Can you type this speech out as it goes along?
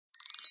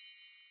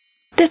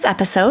This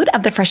episode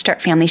of the Fresh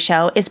Start Family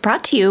Show is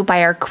brought to you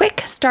by our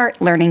Quick Start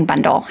Learning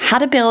Bundle, how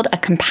to build a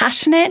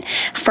compassionate,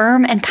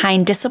 firm, and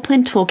kind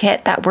discipline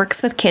toolkit that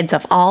works with kids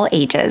of all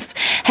ages.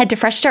 Head to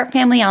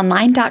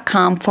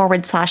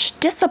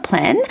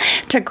freshstartfamilyonline.com/discipline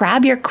to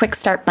grab your Quick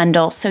Start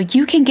Bundle so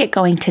you can get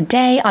going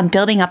today on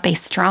building up a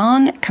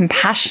strong,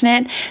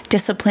 compassionate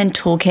discipline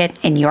toolkit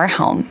in your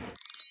home.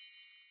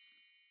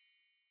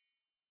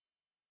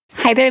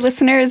 Hi there,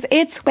 listeners.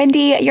 It's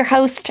Wendy, your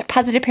host,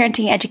 positive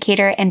parenting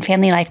educator, and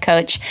family life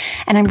coach.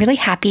 And I'm really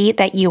happy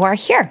that you are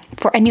here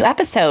for a new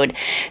episode.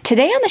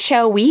 Today on the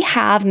show, we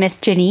have Miss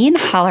Janine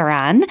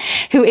Halloran,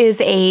 who is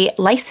a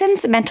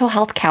licensed mental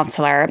health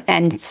counselor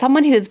and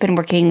someone who's been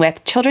working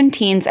with children,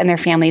 teens, and their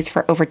families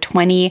for over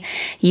 20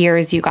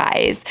 years, you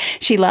guys.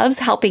 She loves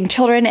helping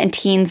children and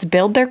teens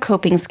build their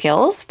coping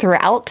skills.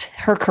 Throughout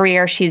her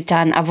career, she's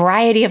done a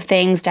variety of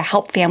things to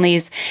help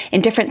families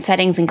in different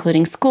settings,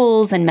 including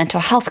schools and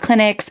mental health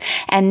clinics,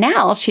 and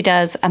now she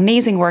does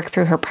amazing work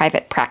through her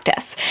private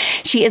practice.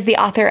 She is the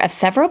author of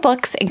several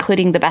books,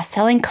 including the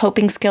best-selling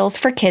Coping Skills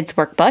for Kids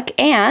workbook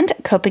and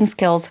Coping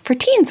Skills for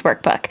Teens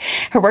workbook.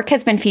 Her work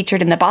has been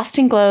featured in the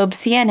Boston Globe,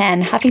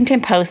 CNN,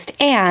 Huffington Post,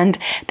 and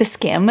the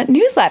Skimm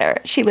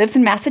newsletter. She lives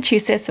in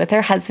Massachusetts with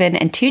her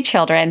husband and 2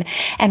 children,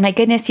 and my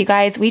goodness, you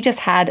guys, we just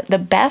had the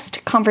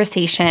best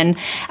conversation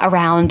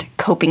around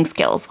coping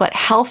skills, what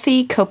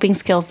healthy coping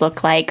skills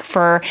look like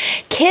for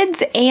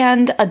kids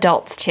and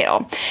adults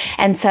too.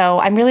 And so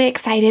I'm really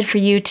excited for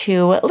you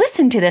to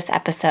listen to this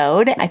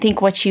episode. I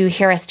think what you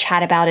hear us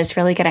chat about is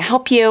really going to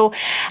help you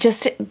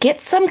just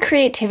get some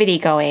creativity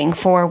going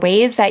for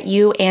ways that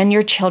you and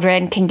your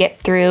children can get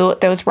through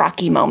those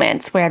rocky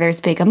moments where there's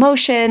big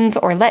emotions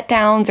or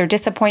letdowns or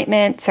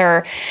disappointments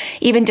or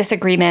even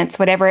disagreements,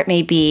 whatever it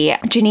may be.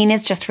 Janine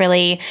is just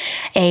really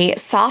a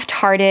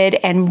soft-hearted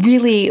and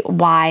really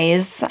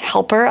wise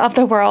helper of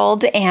the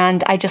world,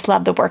 and I just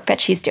love the work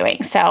that she's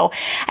doing. So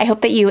I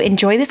hope that you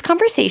enjoy this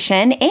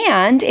conversation.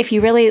 And if you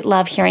really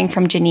love hearing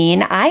from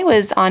Janine, I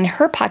was on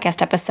her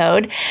podcast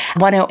episode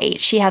 108.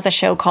 She has a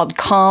show called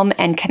Calm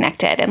and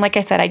Connected. And like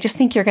I said, I just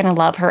think you're going to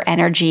love her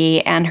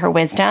energy and her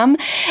wisdom.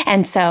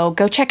 And so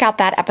go check out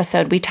that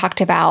episode. We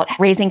talked about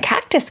raising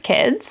cactus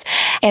kids,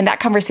 and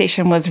that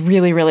conversation was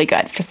really, really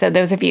good. So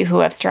those of you who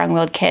have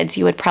strong-willed kids,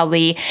 you would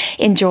probably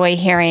enjoy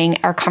hearing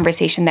our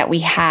conversation that we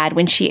had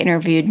when she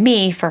interviewed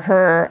me for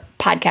her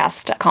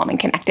podcast, Calm and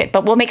Connected.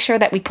 But we'll make sure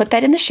that we put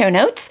that in the show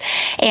notes.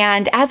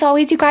 And as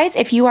always, you guys,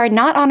 if you are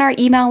not on our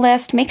email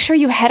list, make sure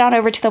you head on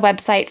over to the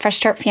website,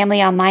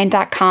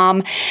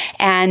 freshstartfamilyonline.com,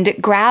 and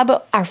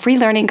grab our free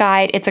learning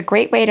guide. It's a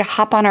great way to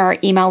hop on our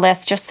email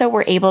list just so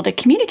we're able to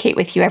communicate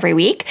with you every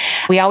week.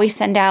 We always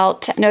send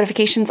out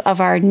notifications of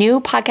our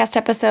new podcast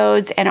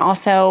episodes, and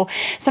also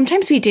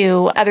sometimes we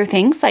do other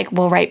things like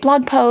we'll write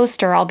blog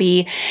posts, or I'll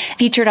be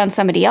featured on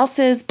somebody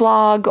else's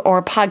blog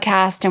or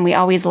podcast, and we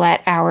always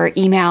let our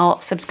email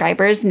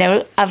subscribers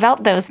know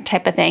about those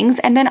type of things.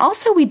 And then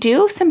also we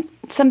do some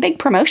big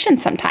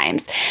promotions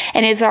sometimes,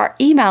 and is our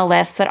email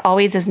list that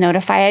always is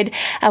notified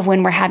of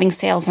when we're having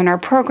sales on our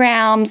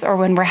programs or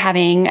when we're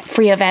having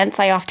free events.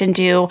 I often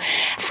do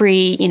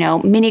free,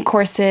 mini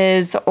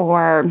courses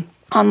or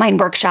online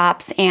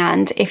workshops.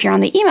 And if you're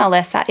on the email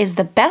list, that is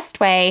the best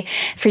way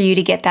for you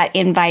to get that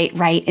invite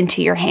right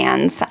into your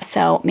hands.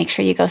 So make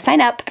sure you go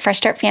sign up,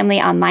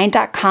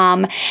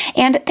 freshstartfamilyonline.com.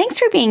 And thanks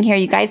for being here,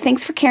 you guys.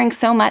 Thanks for caring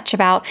so much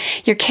about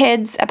your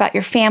kids, about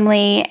your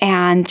family,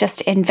 and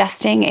just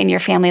investing in your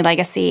family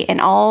legacy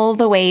in all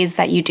the ways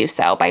that you do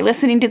so, by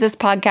listening to this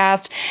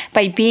podcast,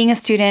 by being a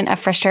student of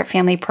Fresh Start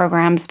Family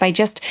programs, by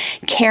just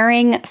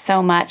caring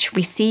so much.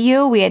 We see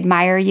you, we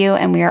admire you,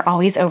 and we are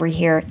always over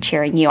here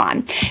cheering you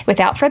on.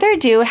 Without further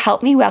ado,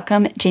 help me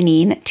welcome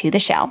Janine to the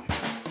show.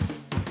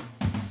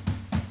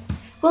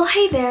 Well,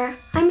 hey there,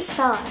 I'm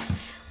Stella.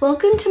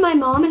 Welcome to my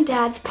mom and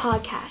dad's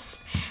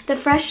podcast, the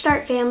Fresh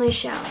Start Family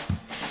Show.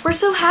 We're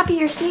so happy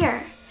you're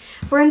here.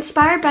 We're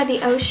inspired by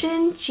the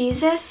ocean,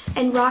 Jesus,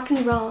 and rock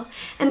and roll,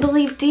 and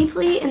believe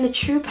deeply in the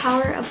true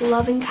power of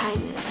love and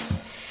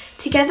kindness.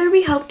 Together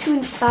we hope to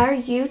inspire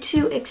you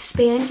to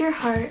expand your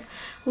heart,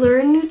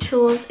 learn new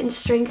tools, and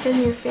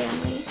strengthen your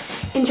family.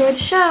 Enjoy the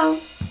show!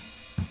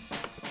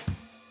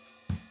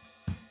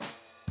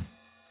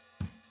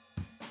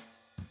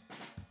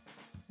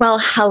 Well,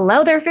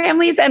 hello there,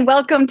 families, and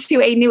welcome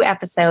to a new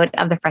episode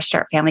of the Fresh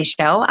Start Family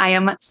Show. I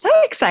am so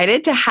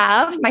excited to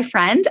have my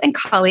friend and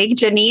colleague,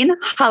 Janine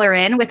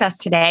Halloran, with us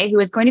today, who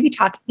is going to be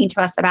talking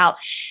to us about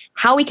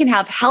how we can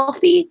have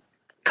healthy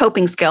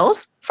coping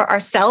skills for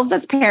ourselves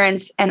as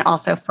parents and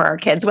also for our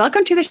kids.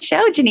 Welcome to the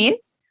show, Janine.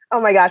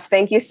 Oh my gosh,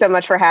 thank you so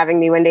much for having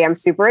me, Wendy. I'm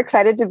super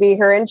excited to be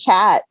here and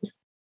chat.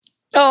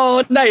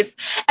 Oh, nice.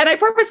 And I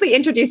purposely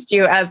introduced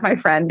you as my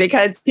friend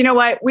because you know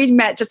what? We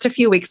met just a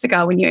few weeks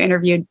ago when you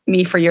interviewed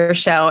me for your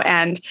show.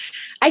 And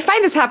I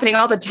find this happening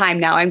all the time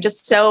now. I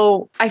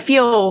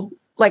feel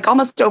like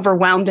almost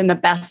overwhelmed in the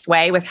best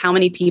way with how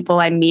many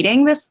people I'm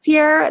meeting this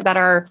year that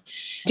are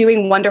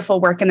doing wonderful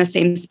work in the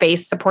same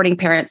space, supporting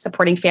parents,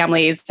 supporting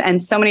families.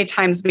 And so many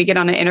times we get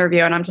on an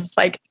interview and I'm just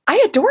like,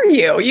 I adore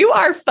you. You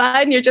are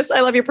fun.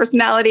 I love your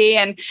personality.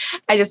 And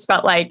I just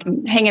felt like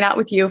hanging out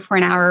with you for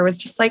an hour was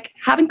just like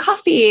having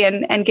coffee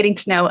and getting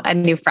to know a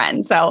new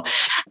friend. So,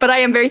 but I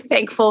am very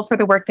thankful for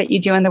the work that you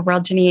do in the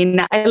world,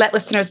 Janine. I let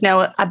listeners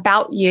know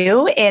about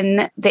you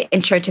in the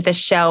intro to this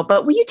show,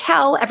 but will you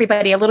tell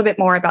everybody a little bit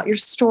more about your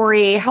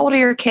story? How old are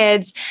your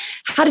kids?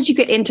 How did you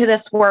get into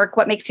this work?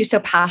 What makes you so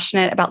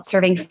passionate about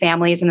serving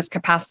families in this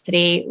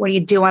capacity? What do you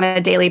do on a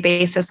daily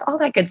basis? All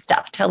that good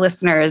stuff. Tell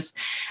listeners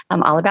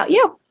all about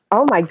you.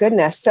 Oh my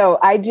goodness. So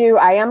I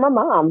am a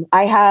mom.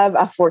 I have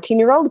a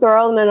 14-year-old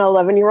girl and an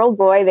 11-year-old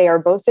boy. They are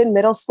both in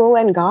middle school,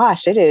 and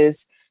gosh, it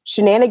is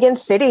shenanigan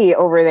city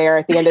over there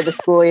at the end of the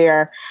school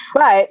year.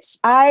 But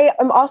I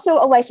am also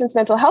a licensed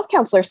mental health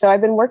counselor. So I've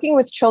been working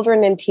with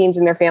children and teens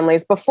and their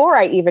families before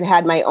I even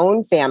had my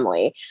own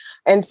family.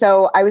 And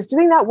so I was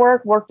doing that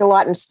worked a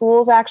lot in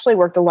schools, actually,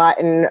 worked a lot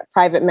in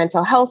private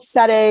mental health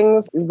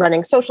settings,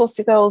 running social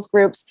skills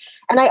groups.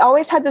 And I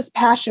always had this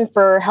passion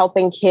for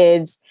helping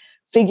kids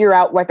figure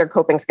out what their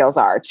coping skills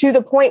are, to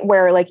the point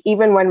where, like,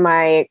 even when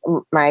my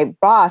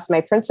boss, my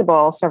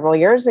principal several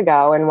years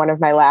ago in one of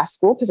my last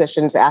school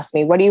positions asked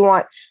me, what do you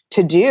want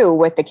to do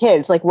with the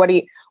kids? Like,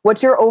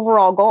 what's your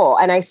overall goal?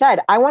 And I said,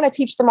 I want to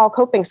teach them all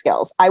coping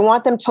skills. I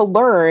want them to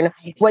learn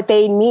what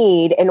they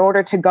need in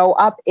order to go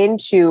up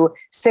into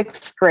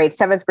 6th grade,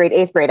 7th grade,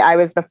 8th grade. I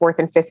was the 4th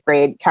and 5th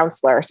grade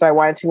counselor. So I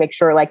wanted to make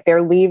sure like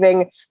they're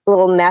leaving the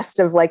little nest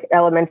of like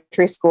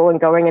elementary school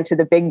and going into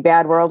the big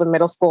bad world of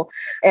middle school.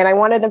 And I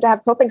wanted them to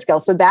have coping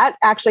skills. So that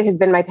actually has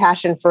been my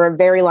passion for a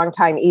very long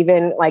time.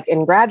 Even like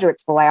in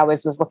graduate school, I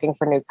always was looking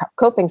for new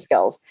coping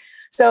skills.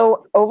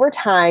 So over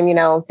time,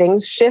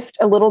 things shift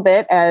a little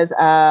bit as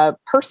a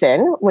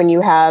person when you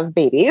have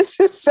babies.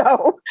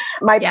 So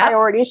my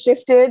priorities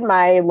shifted,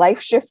 my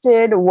life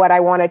shifted, what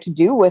I wanted to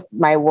do with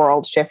my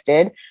world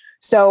shifted.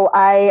 So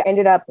I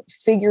ended up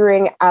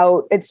figuring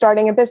out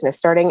starting a business,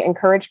 starting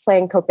Encourage Play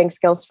and Coping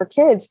Skills for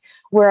Kids,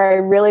 where I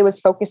really was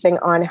focusing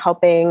on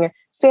helping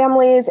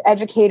families,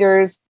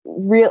 educators,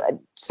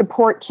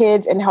 support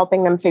kids and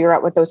helping them figure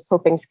out what those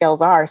coping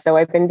skills are. So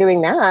I've been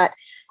doing that.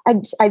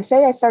 I'd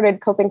say I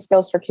started Coping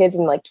Skills for Kids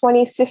in like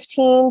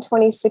 2015,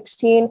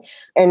 2016.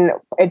 And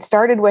it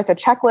started with a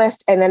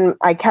checklist. And then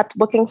I kept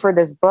looking for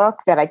this book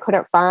that I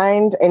couldn't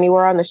find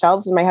anywhere on the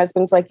shelves. And my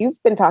husband's like,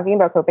 you've been talking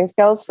about coping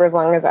skills for as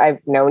long as I've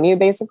known you,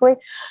 basically.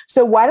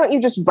 So why don't you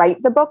just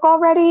write the book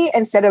already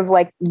instead of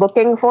like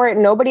looking for it?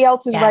 Nobody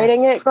else is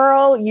writing it,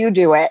 girl. You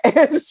do it.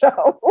 And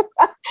so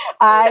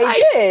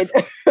I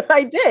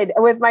did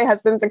with my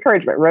husband's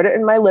encouragement, wrote it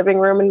in my living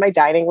room, in my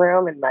dining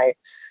room, in my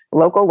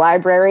local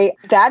library.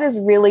 That is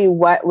really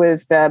what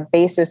was the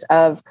basis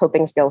of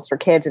Coping Skills for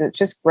Kids. And it's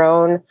just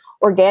grown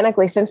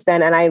organically since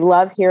then. And I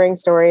love hearing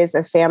stories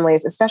of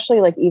families,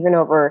 especially like even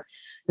over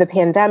the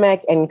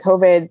pandemic and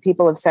COVID,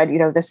 people have said,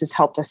 this has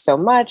helped us so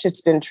much.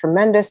 It's been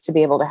tremendous to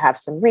be able to have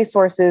some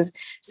resources,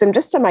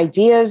 some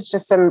ideas,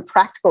 just some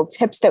practical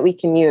tips that we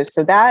can use.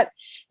 So that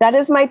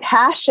is my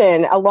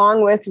passion,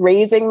 along with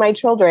raising my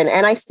children.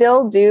 And I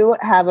still do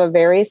have a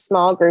very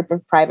small group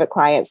of private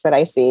clients that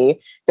I see.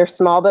 They're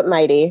small but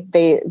mighty.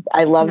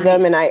 I love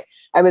them. And I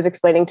was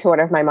explaining to one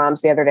of my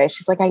moms the other day,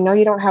 she's like, I know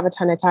you don't have a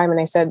ton of time.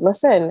 And I said,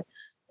 listen,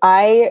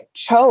 I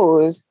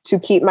chose to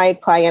keep my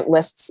client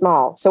list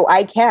small so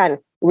I can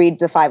read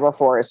the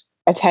 504s,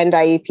 attend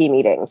IEP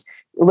meetings,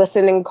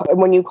 listen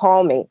when you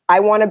call me. I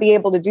want to be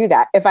able to do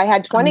that. If I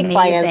had 20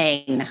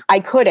 clients, I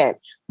couldn't,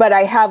 but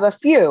I have a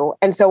few.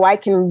 And so I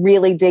can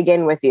really dig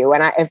in with you.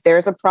 And if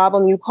there's a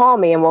problem, you call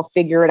me and we'll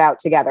figure it out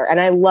together.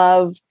 And I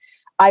love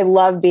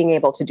being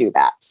able to do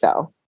that.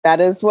 So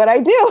that is what I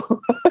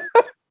do.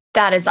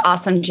 That is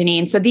awesome,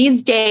 Janine. So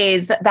these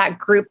days, that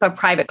group of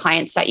private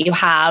clients that you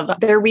have,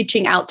 they're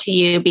reaching out to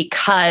you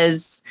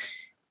because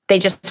they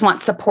just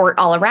want support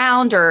all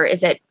around, or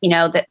is it,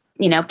 that,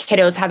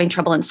 kiddos having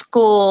trouble in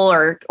school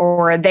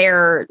or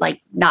they're like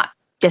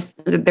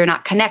they're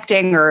not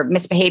connecting or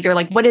misbehavior?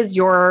 Like, what is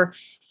your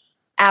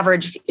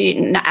average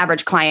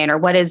client, or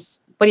what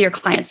do your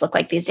clients look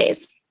like these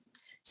days?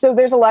 So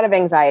there's a lot of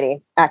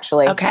anxiety,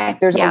 actually. Okay.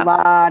 There's a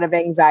lot of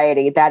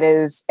anxiety that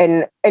is,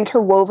 and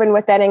interwoven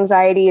with that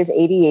anxiety is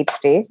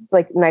ADHD. It's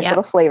like nice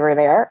little flavor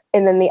there.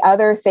 And then the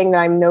other thing that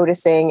I'm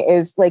noticing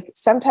is like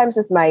sometimes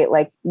with my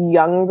like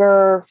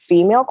younger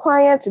female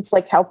clients, it's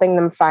like helping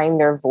them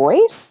find their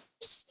voice.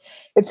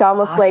 It's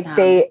almost like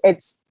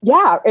it's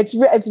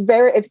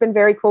been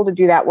very cool to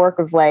do that work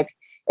of like,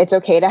 it's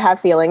okay to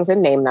have feelings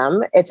and name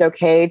them. It's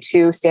okay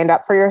to stand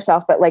up for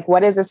yourself. But like,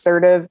 what is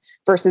assertive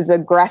versus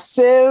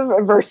aggressive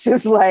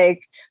versus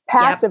like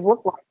passive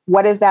look like?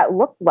 What does that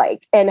look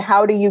like? And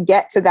how do you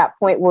get to that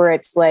point where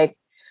it's like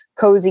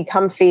cozy,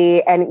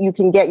 comfy, and you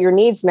can get your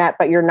needs met,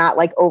 but you're not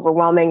like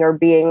overwhelming or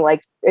being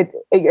like,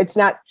 it's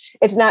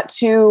it's not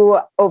too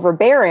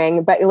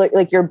overbearing, but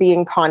like you're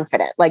being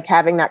confident, like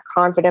having that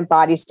confident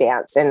body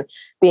stance and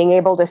being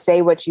able to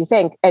say what you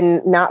think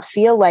and not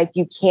feel like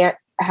you can't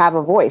have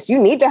a voice. You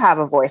need to have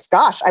a voice.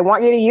 Gosh, I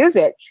want you to use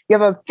it. You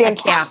have a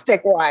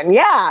fantastic one.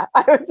 Yeah.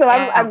 So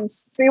I'm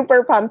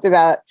super pumped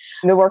about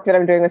the work that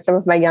I'm doing with some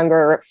of my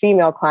younger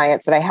female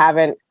clients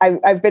that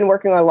I've been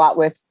working a lot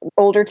with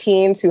older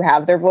teens who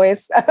have their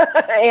voice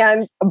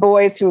and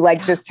boys who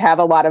just have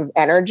a lot of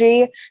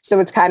energy.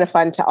 So it's kind of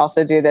fun to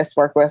also do this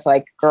work with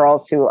like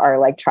girls who are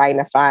like trying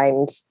to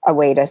find a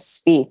way to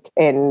speak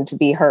and to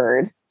be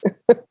heard.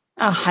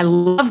 Oh, I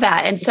love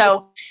that. And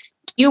so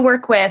you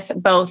work with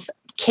both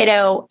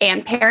kiddo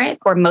and parent,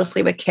 or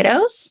mostly with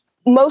kiddos?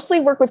 Mostly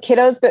work with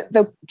kiddos, but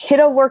the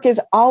kiddo work is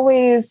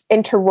always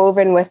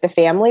interwoven with the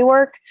family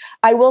work.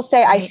 I will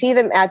say I see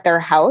them at their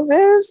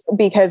houses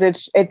because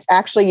it's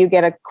actually, you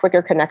get a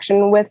quicker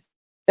connection with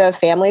the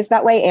families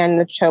that way, and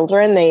the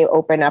children, they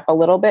open up a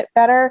little bit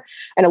better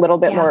and a little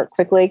bit more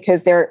quickly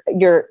because they're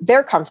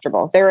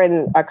comfortable. They're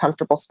in a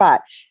comfortable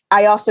spot.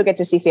 I also get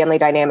to see family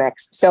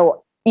dynamics.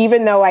 So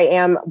even though I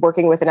am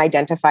working with an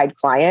identified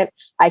client,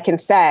 I can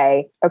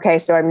say, okay,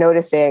 so I'm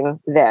noticing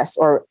this,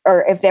 or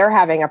if they're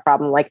having a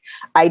problem, like,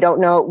 I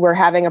don't know, we're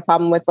having a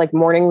problem with like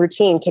morning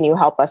routine. Can you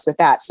help us with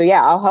that? So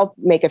yeah, I'll help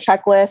make a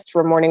checklist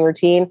for morning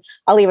routine.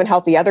 I'll even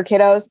help the other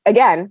kiddos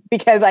again,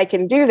 because I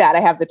can do that. I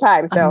have the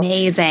time. So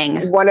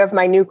amazing. One of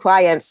my new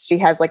clients, she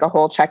has like a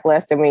whole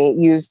checklist, and we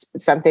used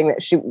something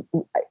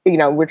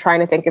that we're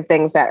trying to think of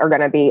things that are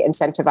going to be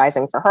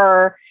incentivizing for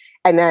her.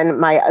 And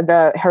then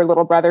her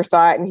little brother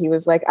saw it and he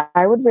was like,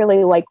 I would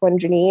really like one,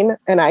 Janine.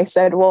 And I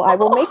said, well, I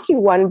will make you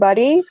one,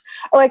 buddy.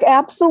 Like,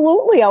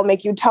 absolutely. I'll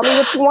make you. Tell me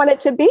what you want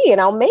it to be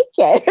and I'll make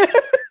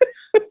it.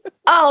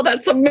 Oh,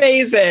 that's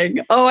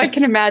amazing. Oh, I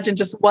can imagine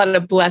just what a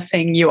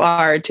blessing you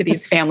are to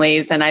these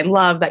families. And I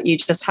love that you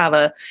just have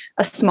a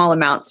small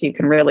amount so you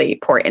can really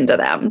pour into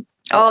them.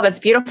 Oh, that's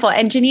beautiful.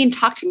 And Janine,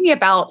 talk to me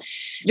about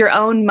your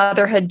own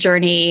motherhood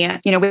journey.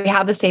 We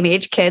have the same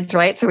age kids,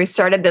 right? So we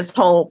started this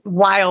whole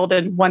wild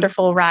and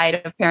wonderful ride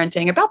of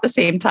parenting about the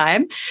same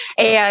time.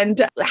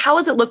 And how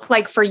does it look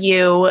like for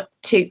you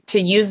to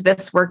use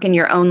this work in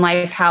your own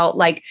life? How,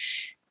 like,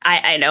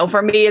 I know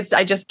for me,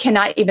 I just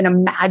cannot even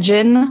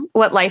imagine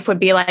what life would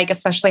be like,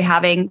 especially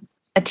having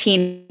a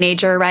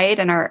teenager, right?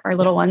 And our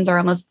little ones are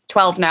almost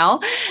 12 now.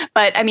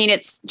 But I mean,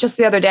 it's just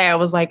the other day, I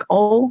was like,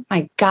 oh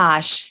my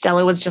gosh,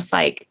 Stella was just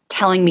like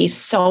telling me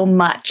so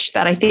much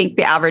that I think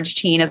the average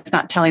teen is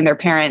not telling their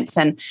parents.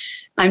 And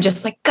I'm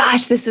just like,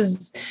 gosh,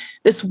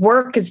 this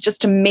work is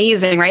just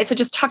amazing, right? So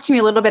just talk to me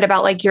a little bit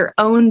about like your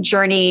own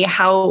journey.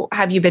 How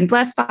have you been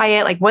blessed by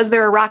it? Like, was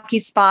there a rocky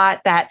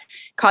spot that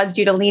caused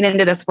you to lean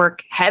into this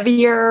work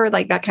heavier?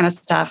 Like that kind of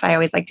stuff. I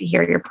always like to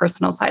hear your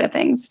personal side of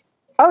things.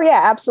 Oh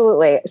yeah,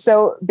 absolutely.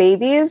 So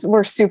babies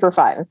were super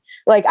fun.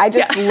 Like I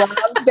just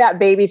loved that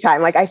baby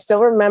time. Like I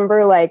still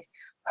remember I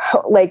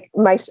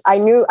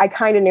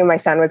kind of knew my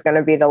son was going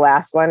to be the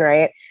last one.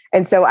 Right.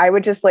 And so I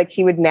would just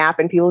he would nap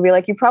and people would be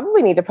like, you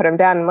probably need to put him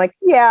down. I'm like,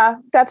 yeah,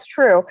 that's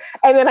true.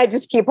 And then I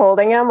just keep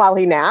holding him while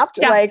he napped.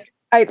 Yeah.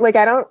 I'm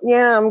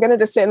going to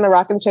just sit in the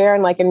rocking chair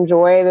and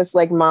enjoy this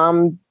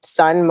mom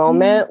son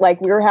moment.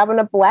 Mm-hmm. We were having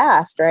a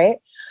blast. Right.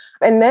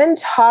 And then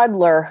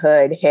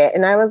toddlerhood hit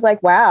and I was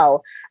like,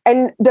 wow.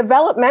 And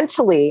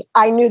developmentally,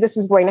 I knew this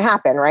was going to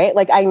happen, right?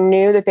 I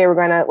knew that they were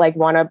going to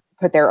want to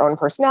put their own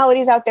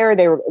personalities out there.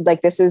 They were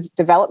this is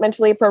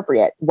developmentally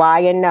appropriate. Why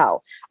and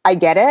no. I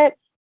get it.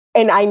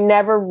 And I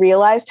never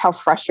realized how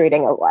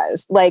frustrating it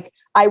was.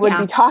 I would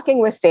be talking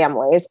with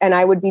families and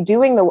I would be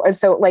doing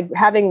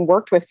having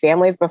worked with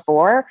families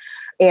before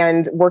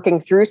and working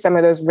through some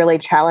of those really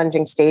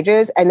challenging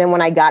stages. And then when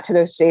I got to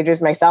those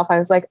stages myself, I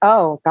was like,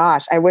 oh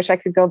gosh, I wish I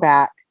could go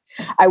back.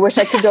 I wish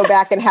I could go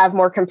back and have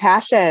more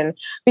compassion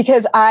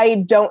because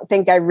I don't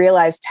think I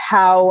realized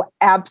how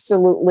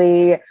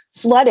absolutely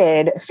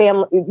flooded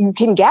you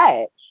can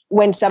get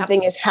when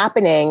something is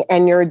happening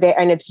and you're there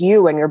and it's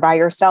you and you're by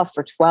yourself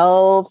for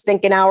 12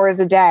 stinking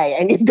hours a day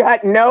and you've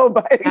got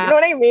nobody, you know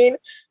what I mean?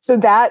 So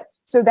that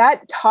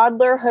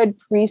toddlerhood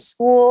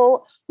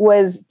preschool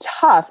was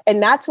tough.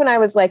 And that's when I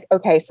was like,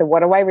 okay, so what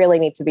do I really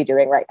need to be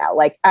doing right now?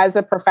 As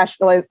a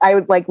professional, I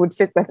would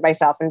sit with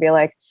myself and be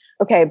like,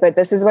 okay, but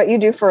this is what you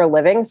do for a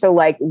living. So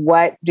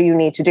what do you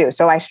need to do?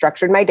 So I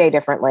structured my day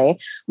differently.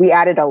 We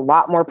added a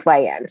lot more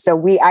play in.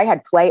 So I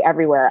had play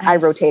everywhere. Nice.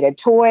 I rotated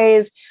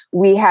toys.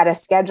 We had a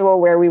schedule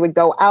where we would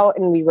go out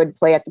and we would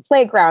play at the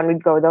playground.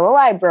 We'd go to the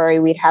library.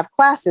 We'd have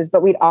classes,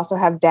 but we'd also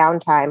have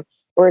downtime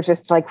where it's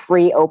just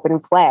free open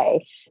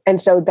play.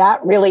 And so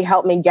that really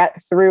helped me get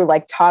through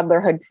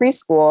toddlerhood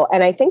preschool.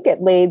 And I think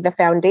it laid the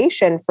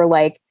foundation for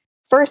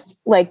first,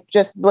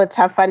 just let's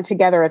have fun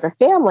together as a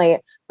family,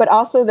 but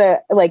also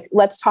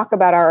let's talk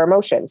about our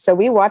emotions. So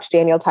we watched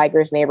Daniel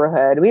Tiger's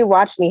Neighborhood. We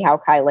watched Ni Hao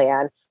Kai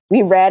Lan.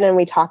 We read and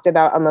we talked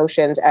about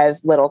emotions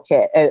as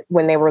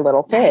when they were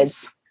little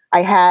kids. Nice.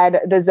 I had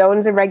the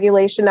zones of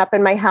regulation up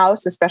in my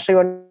house, especially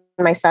when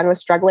my son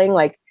was struggling.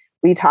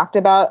 We talked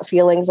about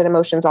feelings and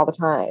emotions all the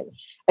time.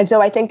 And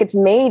so I think it's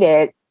made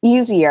it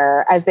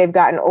easier as they've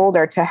gotten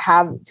older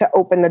to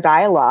open the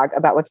dialogue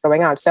about what's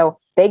going on. So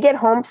they get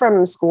home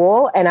from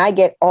school and I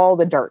get all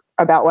the dirt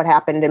about what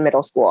happened in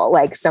middle school.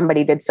 Like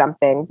somebody did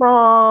something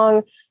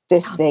wrong.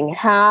 This thing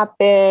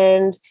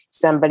happened.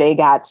 Somebody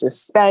got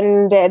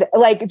suspended.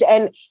 Like,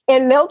 and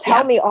they'll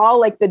tell me all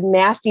like the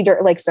nasty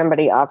dirt, like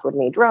somebody offered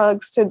me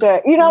drugs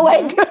today,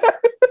 like,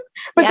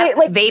 but they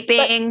like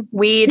vaping,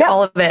 weed,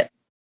 all of it.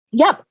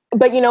 Yep.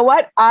 But you know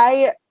what?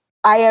 I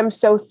am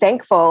so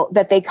thankful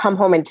that they come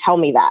home and tell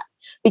me that,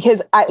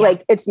 because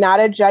like, it's not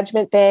a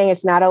judgment thing.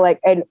 It's not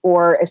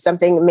or if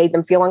something made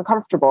them feel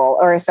uncomfortable,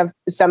 or if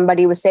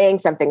somebody was saying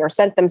something or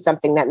sent them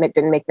something that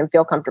didn't make them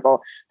feel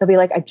comfortable, they'll be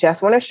like, I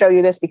just want to show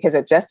you this because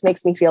it just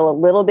makes me feel a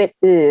little bit,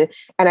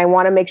 and I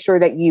want to make sure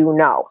that you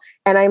know.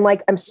 And I'm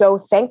like, I'm so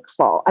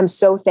thankful. I'm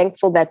so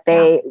thankful that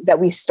that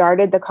we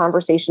started the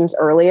conversations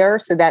earlier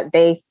so that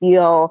they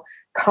feel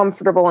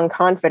comfortable and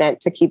confident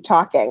to keep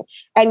talking.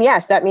 And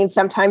yes, that means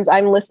sometimes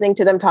I'm listening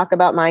to them talk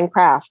about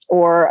Minecraft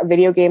or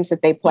video games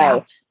that they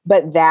play,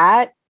 but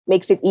that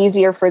makes it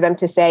easier for them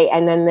to say,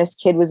 and then this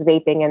kid was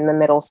vaping in the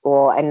middle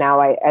school. And now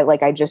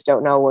I just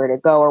don't know where to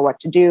go or what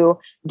to do.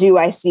 Do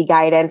I see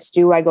guidance?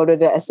 Do I go to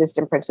the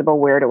assistant principal?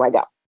 Where do I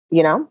go?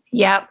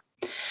 Yep.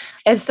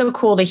 It's so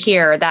cool to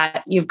hear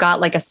that you've got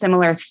like a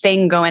similar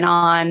thing going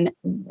on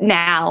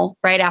now,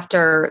 right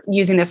after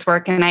using this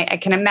work. And I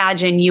can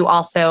imagine you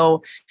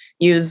also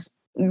use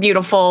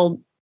beautiful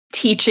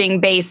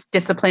teaching-based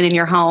discipline in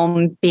your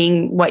home,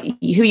 being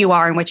who you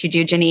are and what you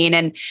do, Janine.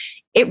 And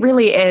it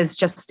really is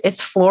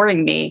it's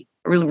flooring me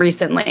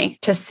recently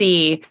to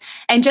see.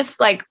 And just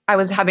like I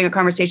was having a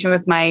conversation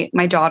with my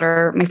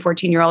daughter, my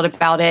 14-year-old,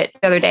 about it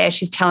the other day as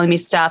she's telling me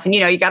stuff. And,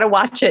 you got to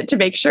watch it to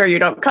make sure you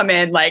don't come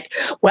in like,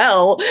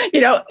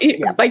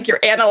 like you're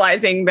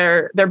analyzing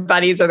their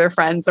buddies or their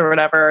friends or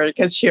whatever,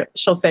 because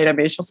she'll say to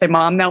me,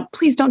 Mom, no,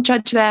 please don't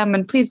judge them.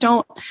 And please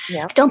don't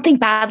think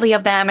badly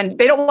of them. And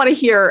they don't want to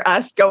hear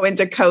us go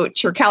into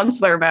coach or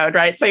counselor mode.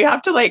 Right. So you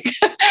have to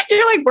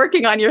you're like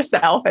working on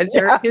yourself as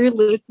you're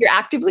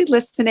actively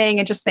listening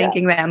and just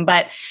thanking them.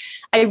 But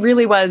I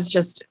really was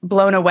just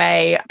blown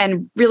away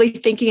and really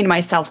thinking to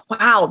myself,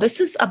 wow,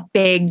 this is a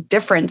big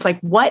difference. Like,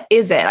 what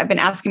is it? I've been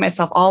asking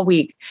myself all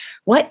week,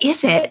 what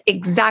is it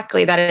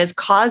exactly that is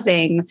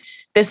causing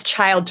this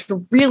child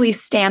to really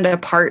stand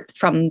apart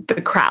from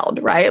the crowd,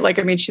 right? Like,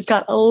 I mean, she's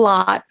got a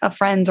lot of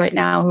friends right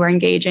now who are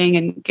engaging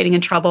and getting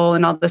in trouble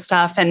and all this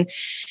stuff. And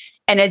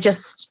I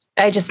just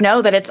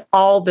know that it's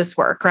all this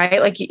work,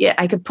 right? Like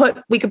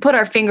we could put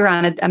our finger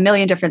on a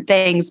million different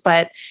things,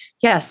 but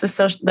yes,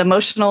 the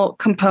emotional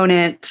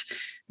component,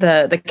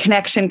 the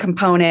connection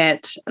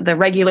component, the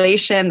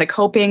regulation, the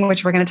coping,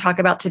 which we're going to talk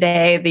about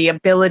today, the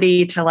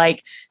ability to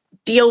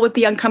deal with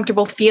the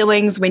uncomfortable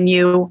feelings when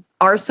you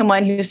are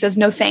someone who says,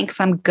 no,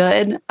 thanks, I'm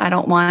good. I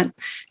don't want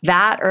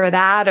that or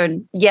that.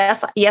 And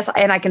yes.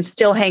 And I can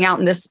still hang out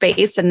in this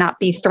space and not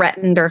be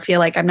threatened or feel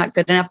like I'm not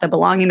good enough, the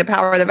belonging, the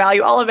power, the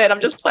value, all of it.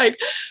 I'm just like,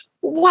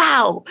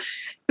 wow,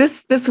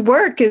 this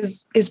work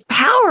is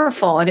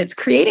powerful. And it's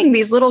creating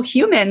these little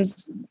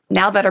humans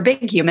now that are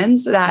big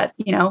humans, that,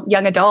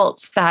 young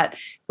adults that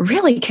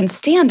really can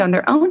stand on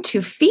their own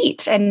 2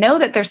 feet and know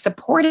that they're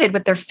supported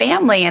with their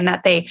family and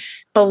that they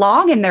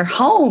belong in their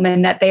home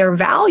and that they are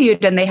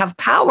valued and they have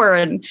power.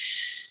 And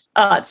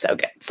it's so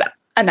good. So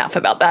enough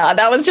about that.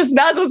 That's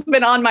what's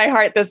been on my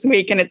heart this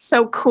week. And it's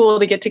so cool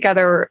to get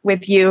together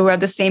with you who are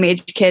the same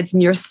age kids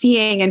and you're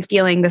seeing and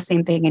feeling the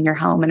same thing in your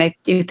home. And I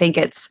do think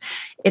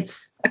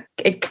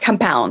it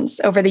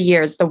compounds over the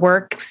years. The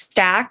work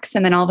stacks.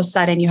 And then all of a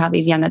sudden you have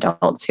these young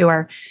adults who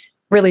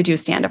really do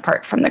stand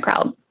apart from the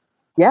crowd.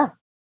 Yeah.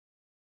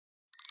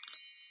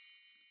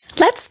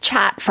 Let's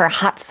chat for a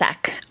hot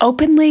sec,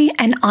 openly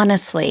and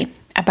honestly,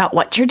 about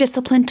what your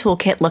discipline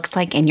toolkit looks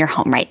like in your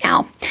home right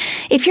now.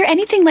 If you're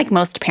anything like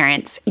most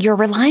parents, you're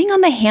relying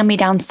on the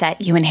hand-me-down set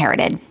you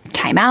inherited.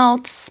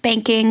 Timeouts,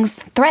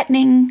 spankings,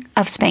 threatening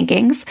of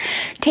spankings,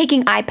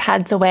 taking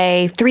iPads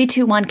away,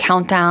 3-2-1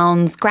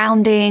 countdowns,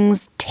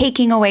 groundings,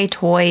 taking away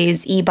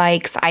toys,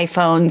 e-bikes,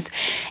 iPhones,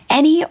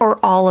 any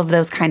or all of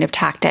those kind of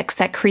tactics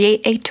that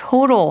create a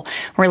total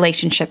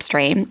relationship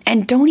strain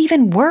and don't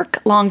even work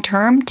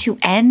long-term to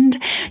end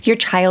your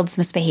child's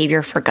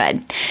misbehavior for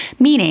good.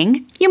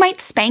 Meaning, you might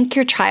spank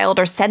your child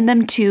or send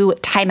them to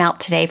timeout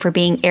today for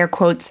being, air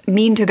quotes,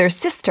 mean to their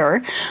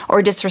sister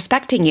or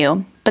disrespecting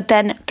you. But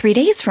then 3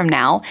 days from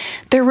now,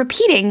 they're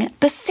repeating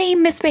the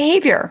same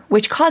misbehavior,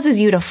 which causes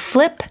you to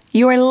flip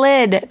your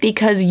lid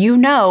because you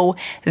know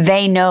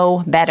they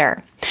know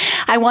better.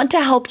 I want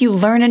to help you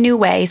learn a new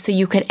way so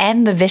you could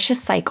end the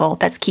vicious cycle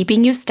that's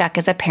keeping you stuck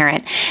as a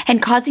parent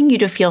and causing you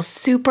to feel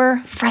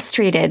super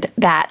frustrated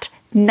that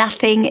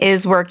nothing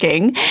is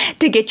working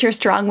to get your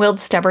strong-willed,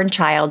 stubborn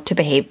child to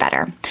behave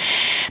better.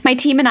 My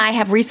team and I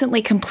have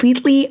recently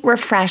completely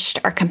refreshed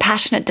our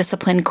Compassionate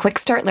Discipline Quick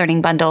Start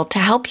Learning Bundle to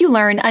help you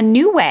learn a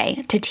new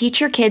way to teach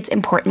your kids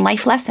important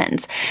life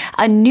lessons,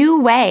 a new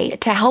way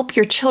to help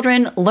your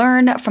children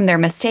learn from their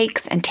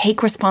mistakes and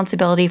take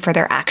responsibility for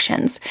their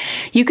actions.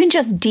 You can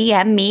just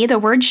DM me the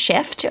word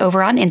shift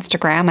over on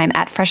Instagram. I'm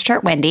at Fresh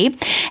Start Wendy,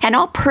 and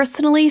I'll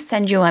personally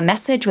send you a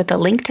message with a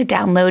link to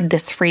download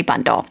this free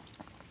bundle.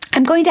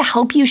 I'm going to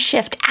help you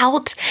shift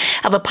out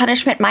of a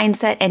punishment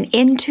mindset and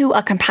into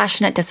a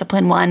compassionate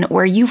discipline one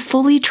where you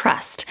fully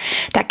trust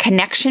that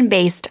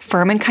connection-based,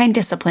 firm and kind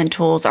discipline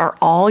tools are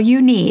all you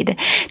need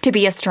to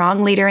be a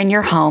strong leader in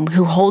your home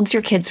who holds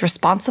your kids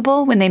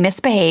responsible when they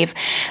misbehave,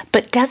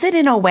 but does it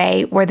in a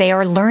way where they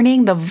are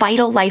learning the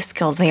vital life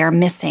skills they are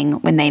missing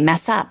when they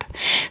mess up.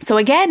 So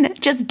again,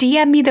 just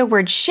DM me the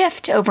word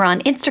shift over on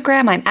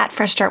Instagram. I'm at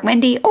Fresh Start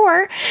Wendy,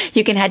 or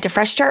you can head to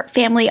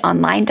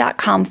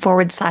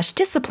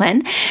freshstartfamilyonline.com/discipline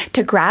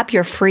to grab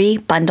your free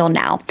bundle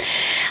now.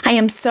 I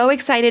am so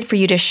excited for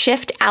you to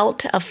shift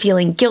out of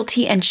feeling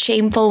guilty and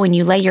shameful when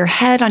you lay your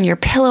head on your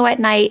pillow at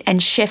night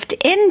and shift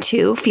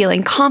into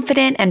feeling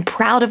confident and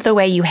proud of the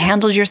way you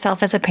handled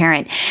yourself as a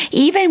parent,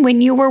 even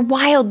when you were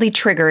wildly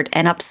triggered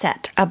and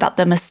upset about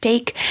the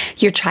mistake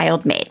your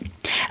child made.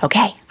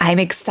 Okay, I'm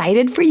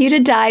excited for you to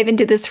dive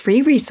into this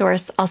free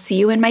resource. I'll see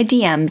you in my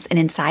DMs and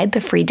inside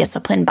the free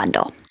discipline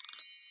bundle.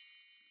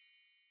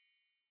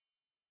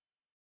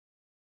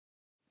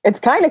 It's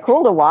kind of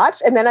cool to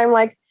watch. And then I'm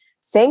like,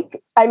 I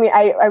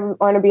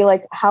want to be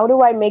like, how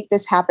do I make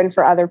this happen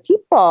for other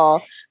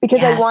people?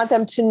 Because I want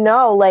them to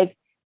know, like,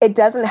 it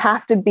doesn't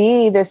have to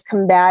be this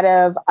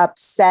combative,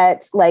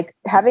 upset, like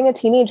having a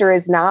teenager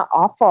is not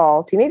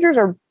awful. Teenagers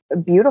are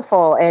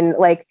beautiful. And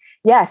like,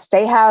 yes,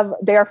 they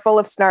are full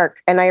of snark,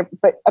 and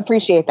but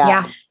appreciate that.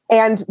 Yeah.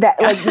 And that,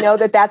 like, know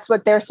that that's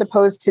what they're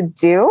supposed to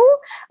do,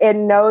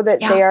 and know that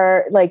they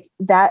are like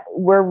that.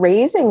 We're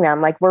raising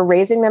them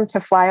to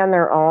fly on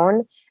their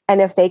own. And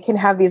if they can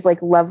have these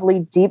like lovely,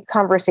 deep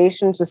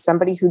conversations with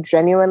somebody who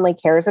genuinely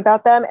cares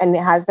about them and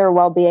has their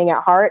well-being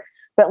at heart,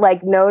 but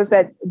like knows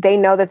that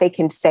they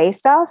can say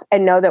stuff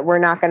and know that we're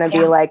not going to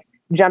be like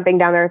jumping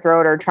down their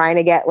throat or trying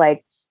to get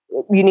like,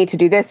 you need to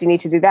do this, you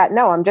need to do that.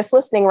 No, I'm just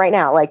listening right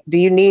now. Like, do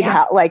you need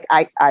help? Like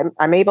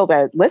I'm able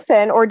to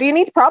listen, or do you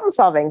need problem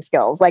solving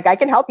skills? Like I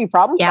can help you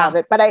problem solve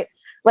it, but I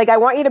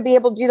want you to be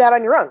able to do that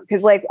on your own.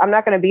 Cause like, I'm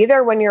not going to be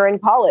there when you're in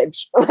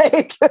college.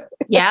 Like,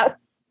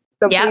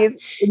 so please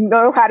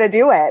know how to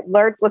do it.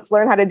 Let's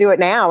learn how to do it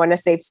now in a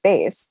safe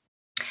space.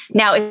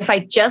 Now, if I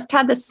just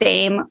had the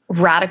same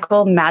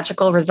radical,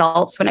 magical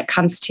results when it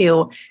comes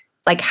to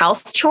like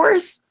house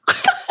chores,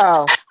 like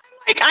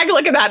I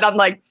look at that and I'm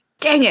like,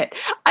 dang it.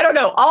 I don't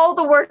know. All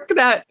the work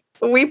that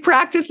we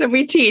practice and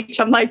we teach,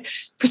 I'm like,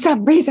 for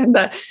some reason,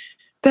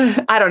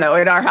 I don't know,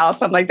 in our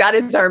house, I'm like, that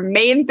is our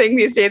main thing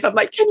these days. I'm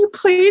like, can you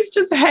please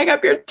just hang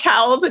up your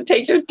towels and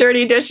take your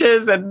dirty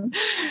dishes and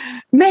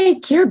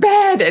make your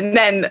bed? And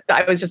then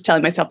I was just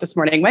telling myself this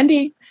morning,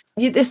 Wendy,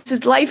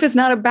 life is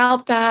not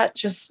about that.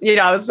 Just,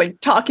 I was like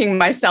talking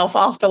myself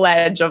off the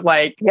ledge of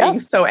like being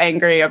so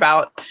angry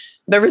about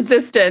the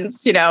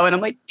resistance, and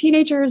I'm like,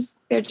 teenagers,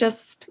 they're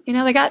just,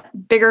 they got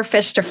bigger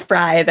fish to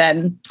fry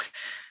than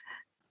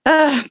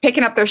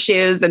picking up their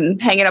shoes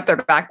and hanging up their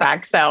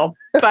backpack. So,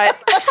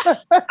 but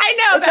I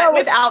know that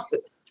without.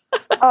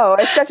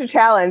 It's such a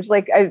challenge.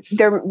 Like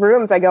there are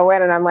rooms I go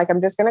in and I'm like,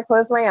 I'm just going to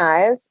close my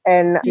eyes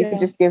and you can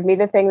just give me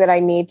the thing that I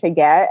need to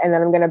get. And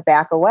then I'm going to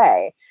back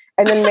away.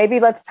 And then maybe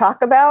let's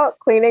talk about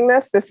cleaning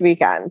this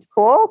weekend.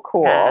 Cool.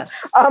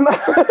 Yes.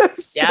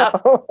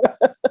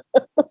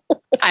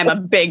 I'm a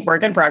big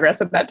work in progress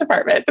in that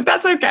department, but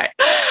that's okay.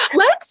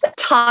 Let's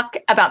talk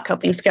about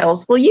coping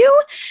skills. Will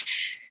you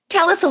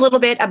tell us a little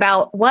bit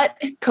about what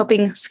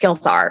coping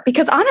skills are?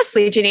 Because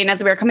honestly, Janine,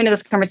 as we were coming to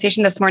this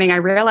conversation this morning, I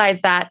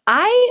realized that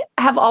I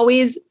have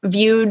always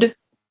viewed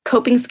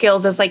coping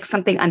skills as like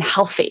something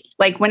unhealthy.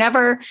 Like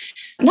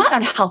not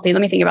unhealthy,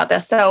 let me think about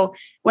this. So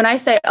when I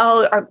say,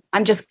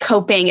 I'm just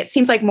coping, it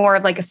seems like more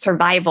of like a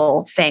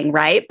survival thing,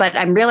 right? But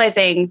I'm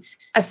realizing,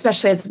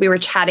 especially as we were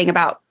chatting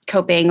about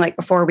coping, like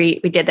before we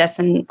did this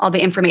and all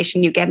the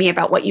information you gave me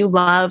about what you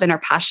love and are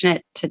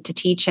passionate to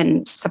teach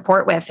and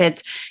support with,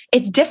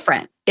 it's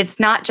different. It's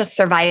not just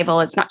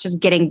survival. It's not just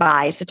getting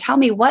by. So tell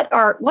me, what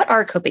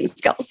are coping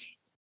skills?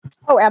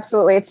 Oh,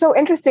 absolutely. It's so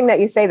interesting that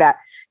you say that,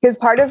 because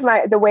part of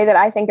the way that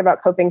I think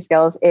about coping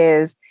skills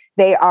is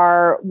they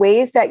are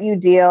ways that you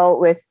deal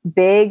with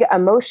big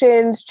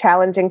emotions,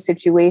 challenging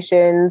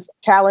situations,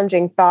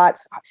 challenging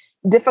thoughts,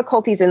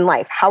 difficulties in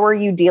life. How are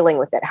you dealing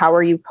with it? How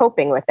are you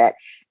coping with it?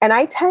 And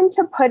I tend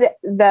to put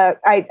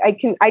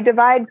I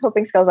divide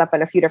coping skills up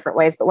in a few different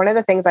ways, but one of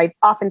the things I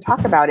often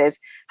talk about is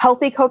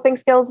healthy coping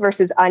skills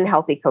versus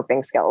unhealthy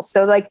coping skills.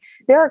 So like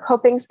there are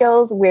coping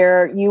skills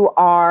where you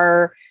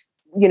are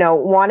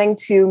wanting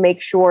to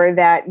make sure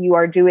that you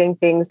are doing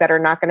things that are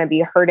not going to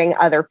be hurting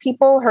other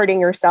people, hurting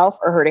yourself,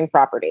 or hurting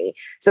property.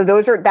 So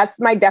that's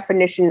my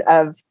definition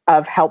of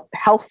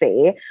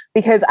healthy,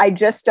 because I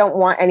just don't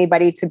want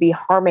anybody to be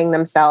harming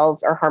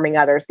themselves or harming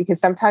others. Because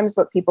sometimes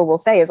what people will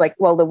say is like,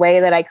 well, the way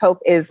that I cope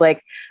is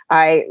like,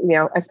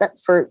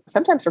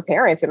 sometimes for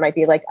parents, it might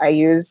be like I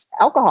use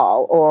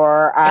alcohol,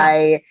 or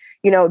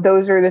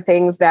those are the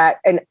things that,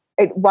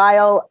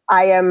 while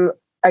I am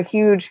a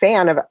huge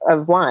fan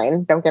of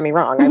wine, don't get me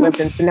wrong. I lived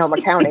in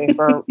Sonoma County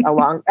for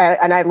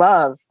and I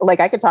love,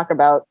 I could talk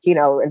about,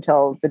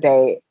 until the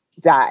day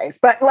dies,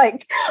 but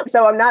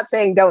so I'm not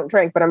saying don't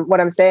drink, but what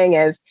I'm saying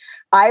is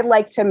I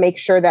like to make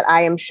sure that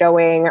I am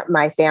showing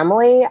my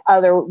family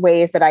other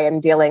ways that I am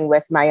dealing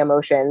with my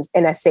emotions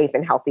in a safe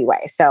and healthy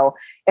way. So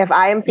if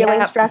I am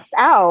feeling stressed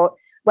out,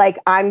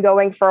 I'm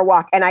going for a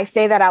walk, and I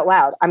say that out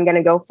loud. I'm going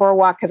to go for a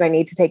walk because I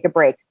need to take a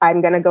break.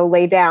 I'm going to go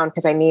lay down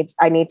because I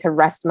need to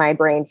rest my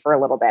brain for a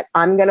little bit.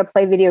 I'm going to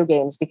play video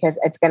games because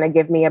it's going to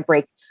give me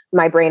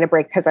my brain a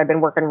break because I've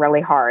been working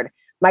really hard.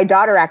 My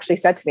daughter actually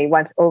said to me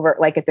once over,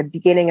 at the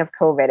beginning of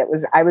COVID,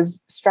 I was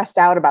stressed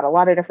out about a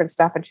lot of different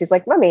stuff. And she's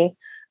like, Mommy,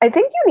 I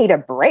think you need a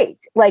break.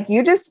 I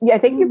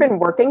think you've been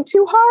working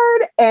too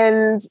hard.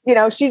 And,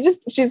 she's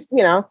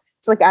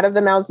it's out of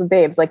the mouths of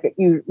babes,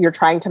 you're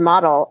trying to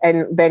model.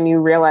 And then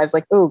you realize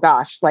oh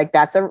gosh,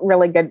 that's a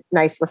really good,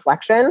 nice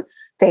reflection.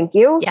 Thank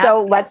you. Yeah.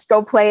 So let's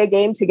go play a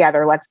game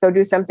together. Let's go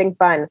do something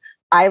fun.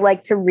 I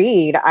like to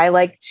read. I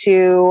like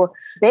to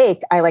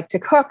bake. I like to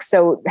cook.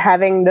 So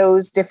having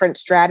those different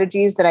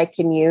strategies that I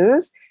can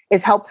use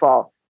is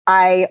helpful.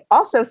 I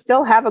also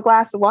still have a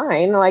glass of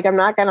wine. I'm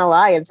not going to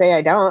lie and say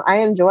I don't. I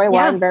enjoy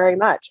wine very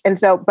much. And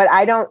so, but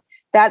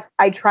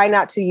I try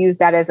not to use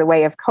that as a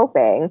way of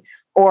coping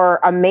or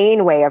a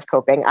main way of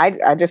coping.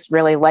 I just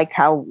really like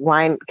how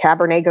wine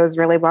Cabernet goes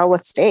really well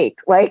with steak.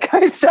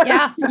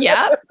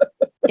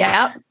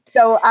 Yeah.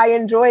 So I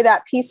enjoy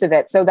that piece of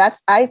it. So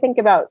I think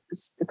about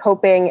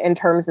coping in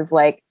terms of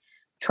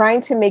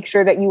trying to make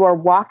sure that you are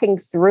walking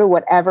through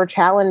whatever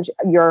challenge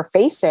you're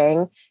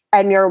facing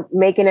and you're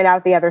making it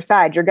out the other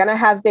side. You're going to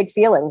have big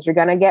feelings. You're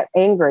going to get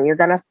angry. There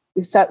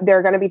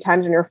are going to be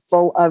times when you're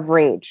full of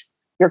rage.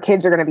 Your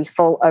kids are going to be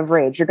full of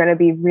rage. You're going to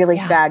be really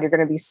sad. You're going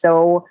to be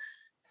so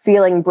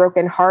feeling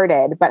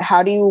brokenhearted. But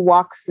how do you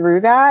walk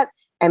through that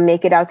and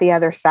make it out the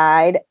other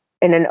side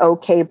in an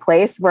okay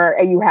place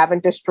where you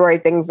haven't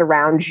destroyed things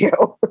around you?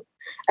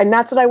 And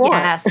that's what I want.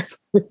 Yes.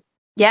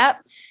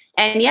 Yep.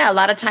 And a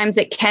lot of times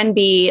it can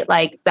be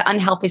the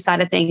unhealthy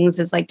side of things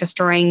is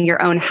destroying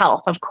your own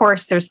health. Of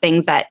course, there's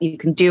things that you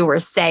can do or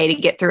say to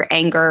get through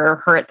anger or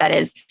hurt that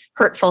is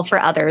hurtful for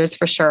others,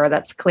 for sure.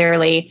 That's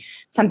clearly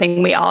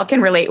something we all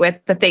can relate with.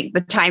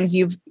 The times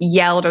you've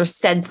yelled or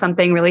said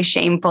something really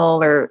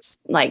shameful or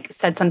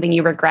said something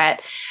you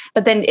regret.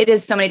 But then it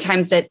is so many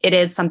times that it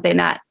is something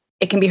that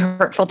it can be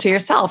hurtful to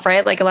yourself,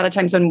 right? A lot of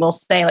times when we'll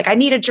say I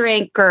need a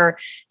drink, or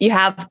you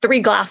have 3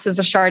 glasses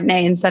of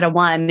Chardonnay instead of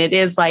 1,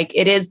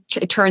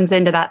 it turns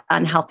into that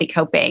unhealthy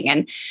coping.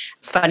 And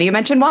it's funny you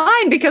mentioned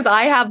wine, because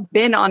I have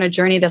been on a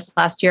journey this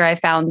last year. I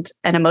found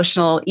an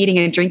emotional eating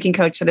and drinking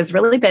coach that has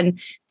really been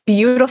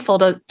beautiful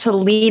to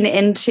lean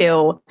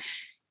into.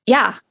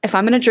 Yeah, if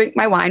I'm going to drink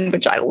my wine,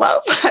 which I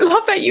love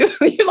that you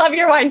love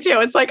your wine too.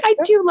 It's I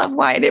do love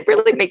wine. It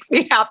really makes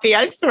me happy,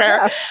 I swear.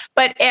 Yeah.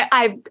 But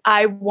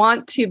I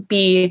want to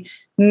be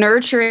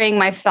nurturing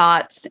my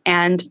thoughts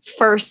and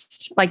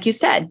first, like you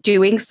said,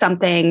 doing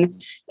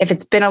something, if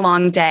it's been a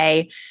long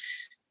day,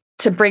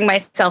 to bring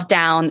myself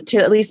down, to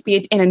at least be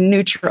in a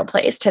neutral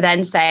place, to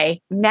then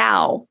say,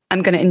 now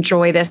I'm going to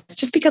enjoy this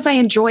just because I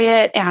enjoy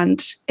it.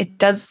 And it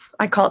does,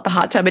 I call it the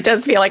hot tub. It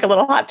does feel like a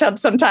little hot tub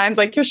sometimes,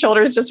 your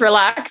shoulders just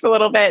relax a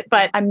little bit,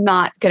 but I'm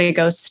not going to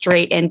go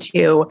straight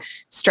into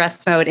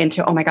stress mode,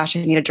 into, oh my gosh,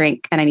 I need a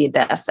drink and I need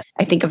this.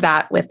 I think of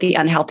that with the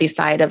unhealthy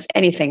side of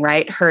anything,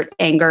 right? Hurt,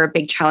 anger,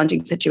 big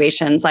challenging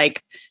situations.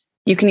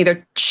 You can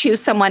either choose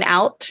someone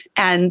out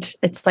and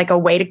it's a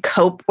way to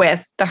cope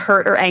with the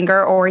hurt or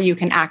anger, or you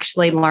can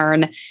actually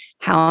learn,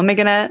 how am I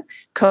going to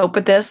cope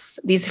with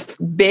these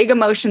big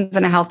emotions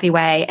in a healthy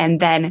way,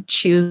 and then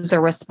choose a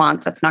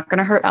response that's not going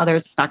to hurt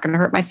others. It's not going to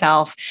hurt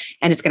myself,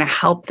 and it's going to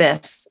help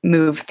this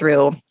move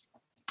through.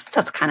 So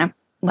that's kind of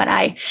what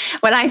I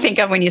think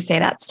of when you say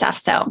that stuff.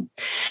 So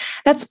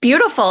that's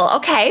beautiful.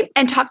 Okay.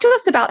 And talk to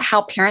us about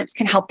how parents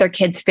can help their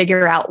kids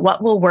figure out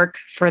what will work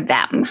for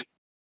them.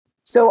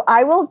 So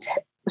I will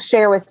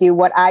share with you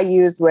what I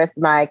use with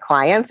my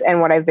clients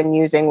and what I've been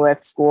using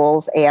with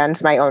schools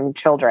and my own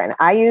children.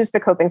 I use the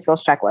coping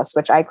skills checklist,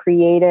 which I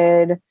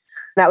created.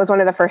 That was one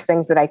of the first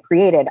things that I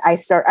created.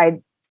 I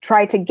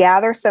tried to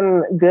gather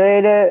some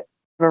good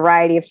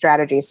variety of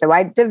strategies. So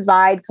I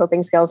divide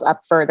coping skills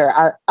up further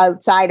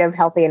outside of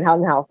healthy and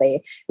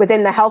unhealthy.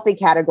 Within the healthy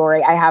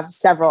category, I have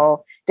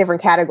several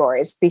different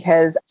categories,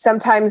 because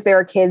sometimes there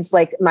are kids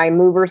like my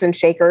movers and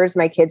shakers,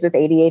 my kids with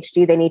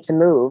ADHD, they need to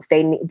move.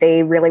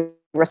 They really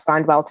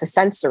respond well to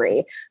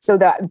sensory. So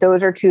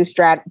those are two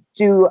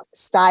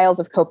styles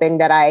of coping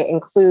that I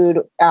include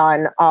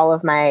on all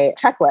of my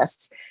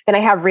checklists. Then I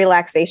have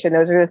relaxation.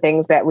 Those are the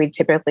things that we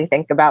typically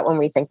think about when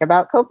we think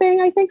about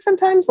coping. I think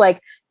sometimes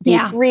like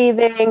deep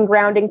breathing,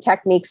 grounding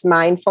techniques,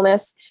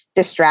 mindfulness,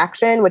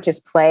 distraction, which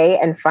is play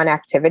and fun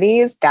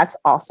activities. That's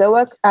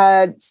also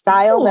a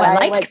style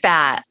that I like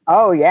that.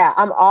 Oh yeah.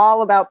 I'm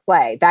all about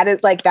play.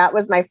 That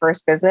was my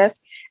first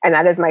business. And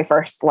that is my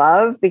first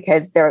love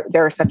because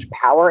there's such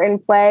power in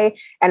play.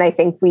 And I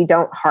think we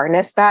don't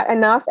harness that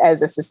enough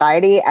as a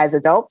society, as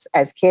adults,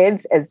 as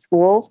kids, as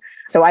schools.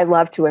 So I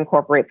love to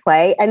incorporate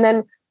play. And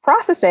then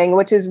processing,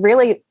 which is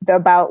really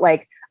about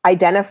like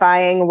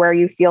identifying where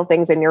you feel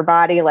things in your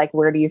body, like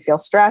where do you feel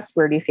stress?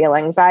 Where do you feel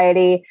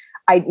anxiety?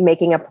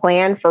 Making a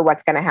plan for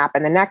what's going to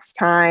happen the next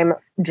time,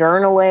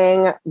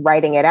 journaling,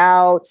 writing it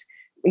out,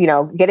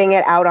 getting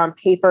it out on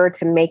paper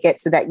to make it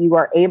so that you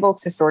are able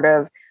to sort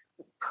of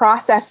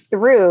process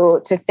through,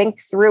 to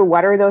think through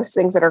what are those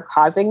things that are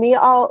causing me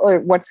or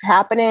what's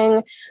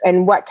happening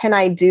and what can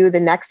I do the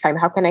next time?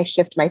 How can I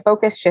shift my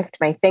focus, shift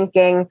my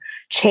thinking,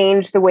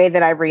 change the way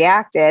that I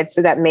reacted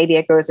so that maybe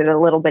it goes in a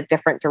little bit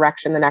different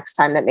direction the next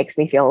time that makes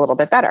me feel a little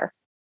bit better.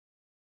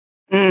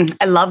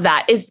 I love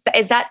that. Is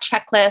that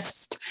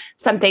checklist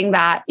something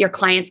that your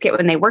clients get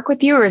when they work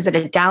with you, or is it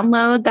a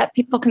download that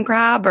people can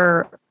grab?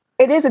 Or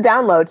it is a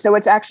download. So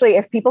it's actually,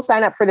 if people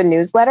sign up for the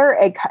newsletter,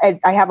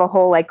 I have a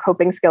whole like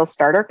coping skills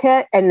starter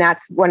kit, and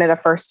that's one of the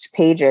first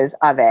pages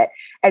of it.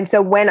 And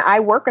so when I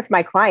work with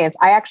my clients,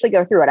 I actually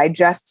go through it. I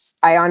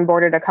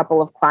onboarded a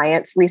couple of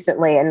clients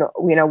recently, and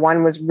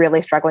one was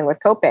really struggling with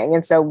coping.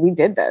 And so we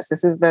did this.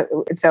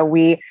 So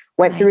we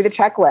went through the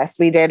checklist.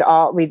 We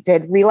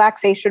did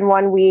relaxation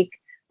one week.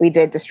 We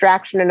did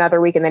distraction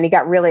another week. And then he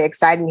got really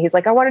excited and he's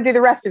like, I want to do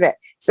the rest of it.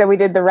 So we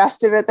did the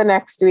rest of it the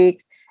next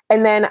week.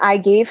 And then I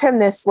gave him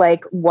this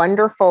like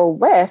wonderful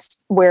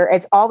list where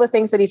it's all the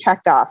things that he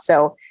checked off.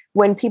 So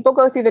when people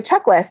go through the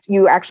checklist,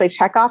 you actually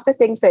check off the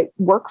things that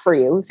work for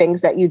you, things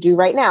that you do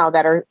right now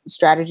that are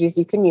strategies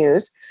you can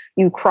use.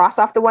 You cross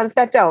off the ones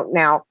that don't.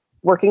 Now,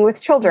 working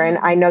with children,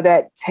 I know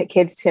that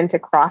kids tend to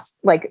cross,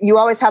 like you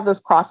always have those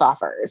cross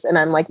offers. And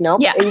I'm like,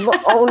 nope,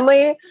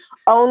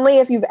 only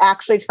if you've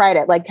actually tried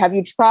it. Like, have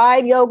you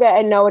tried yoga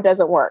and no, it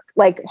doesn't work?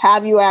 Like,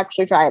 have you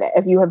actually tried it?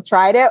 If you have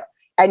tried it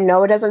and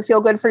no, it doesn't feel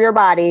good for your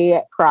body,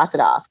 cross it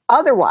off.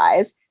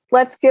 Otherwise,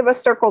 let's give a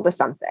circle to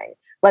something.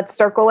 Let's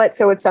circle it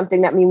so it's something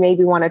that we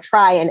maybe want to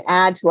try and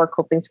add to our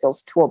coping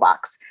skills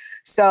toolbox.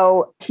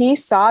 So he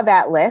saw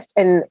that list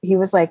and he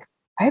was like,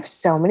 I have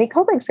so many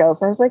coping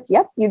skills. And I was like,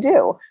 yep, you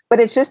do. But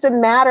it's just a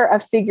matter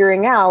of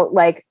figuring out,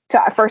 like,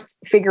 to first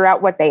figure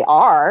out what they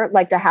are,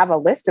 like to have a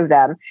list of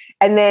them.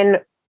 And then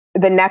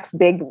the next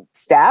big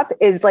step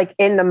is like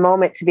in the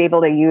moment to be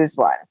able to use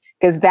one,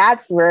 because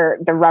that's where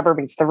the rubber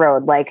meets the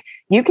road. Like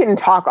you can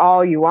talk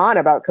all you want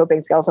about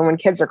coping skills. And when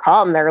kids are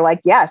calm, they're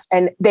like, yes.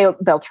 And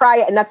they'll try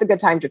it. And that's a good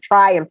time to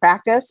try and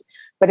practice.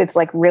 But it's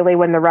like really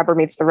when the rubber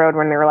meets the road,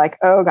 when they're like,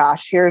 oh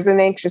gosh, here's an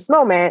anxious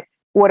moment.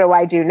 What do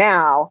I do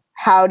now?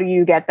 How do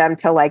you get them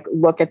to like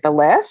look at the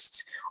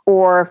list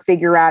or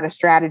figure out a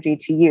strategy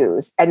to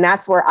use? And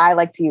that's where I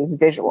like to use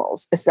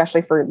visuals,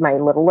 especially for my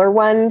littler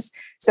ones.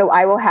 So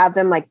I will have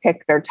them like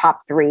pick their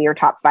top 3 or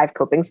top 5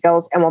 coping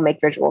skills and we'll make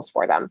visuals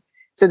for them.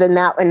 So then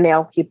and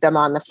they'll keep them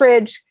on the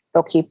fridge.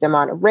 They'll keep them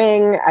on a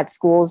ring. At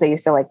schools, they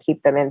used to like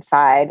keep them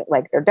inside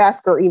like their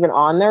desk or even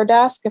on their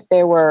desk if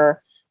they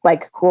were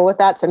like cool with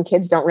that. Some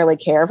kids don't really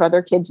care if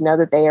other kids know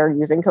that they are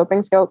using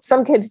coping skills.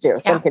 Some kids do,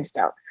 some kids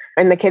don't.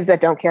 And the kids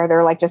that don't care,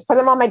 they're like, just put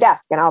them on my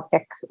desk and I'll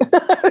pick.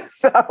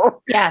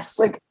 So yes.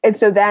 And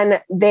so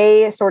then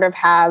they sort of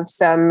have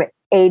some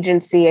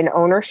agency and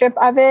ownership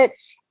of it.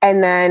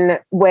 And then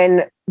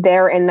when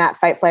they're in that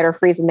fight, flight, or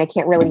freeze and they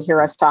can't really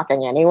hear us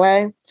talking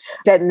anyway,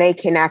 then they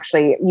can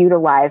actually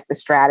utilize the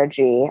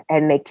strategy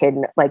and they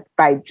can like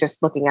by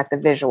just looking at the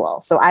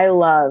visual. So I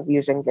love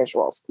using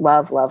visuals.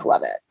 Love, love,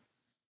 love it.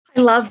 I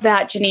love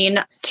that,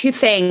 Janine. 2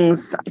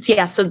 things.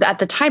 Yeah. So at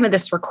the time of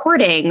this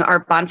recording, our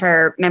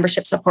Bonfire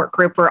membership support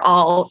group, we're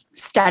all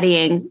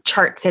studying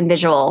charts and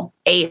visual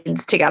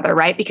aids together,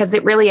 right? Because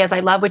it really is.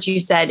 I love what you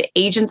said.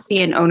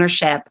 Agency and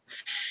ownership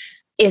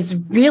is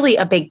really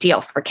a big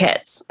deal for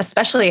kids,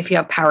 especially if you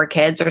have power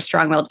kids or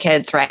strong-willed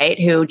kids, right?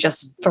 Who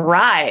just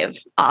thrive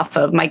off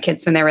of my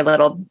kids when they were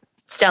little.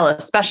 Stella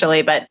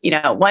especially, but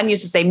one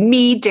used to say,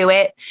 me do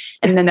it.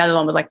 And then the other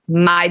one was like,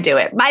 my do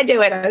it.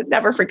 I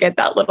never forget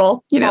that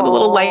little, the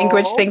little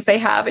language things they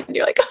have. And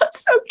you're like, oh,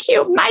 it's so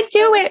cute. My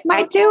do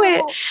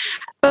it.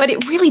 But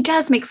it really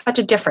does make such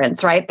a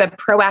difference, right? The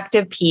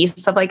proactive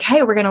piece of like,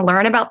 hey, we're going to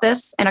learn about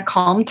this in a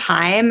calm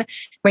time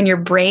when your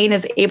brain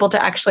is able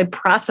to actually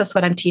process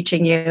what I'm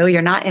teaching you.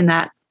 You're not in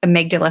that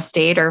amygdala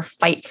state or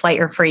fight, flight,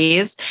 or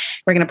freeze.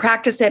 We're going to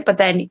practice it, but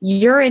then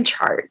you're in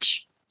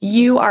charge.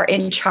 You are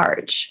in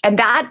charge. And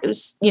that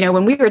is,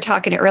 when we were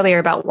talking earlier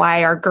about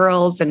why our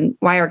girls and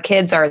why our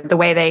kids are the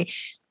way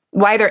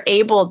why they're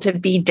able to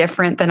be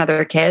different than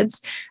other kids,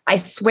 I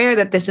swear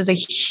that this is a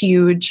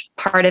huge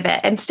part of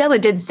it. And Stella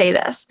did say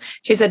this.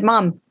 She said,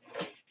 Mom,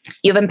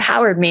 You've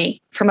empowered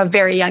me from a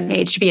very young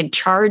age to be in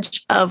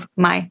charge of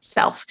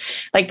myself.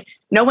 Like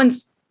no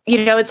one's,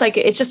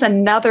 it's just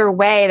another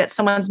way that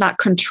someone's not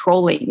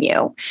controlling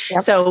you.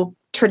 Yep. So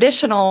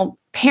traditional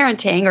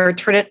parenting or,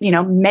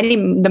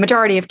 the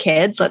majority of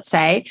kids, let's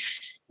say,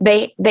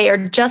 they are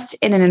just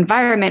in an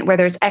environment where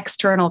there's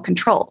external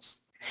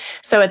controls.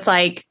 So it's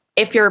like,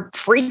 if you're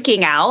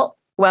freaking out,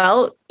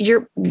 well,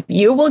 you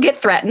will get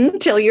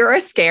threatened till you're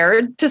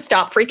scared to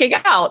stop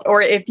freaking out.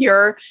 Or if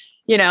you're,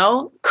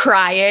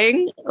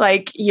 crying,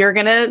 like you're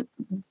going to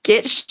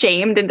get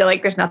shamed into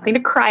like, there's nothing to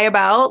cry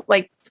about.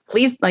 Like,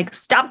 please, like,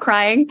 stop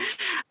crying.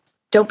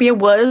 Don't be a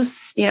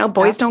wuss.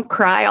 Boys don't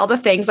cry, all the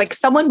things. Like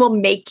someone will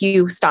make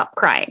you stop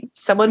crying.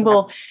 Someone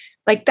will,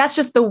 like, that's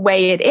just the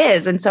way it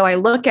is. And so I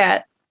look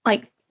at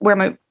like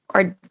where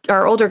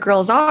our older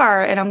girls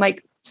are, and I'm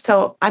like,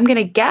 so I'm going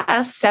to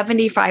guess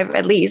 75,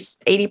 at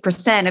least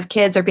 80% of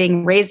kids are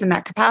being raised in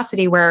that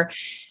capacity where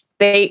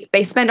they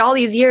spend all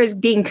these years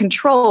being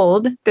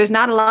controlled. There's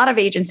not a lot of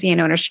agency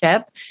and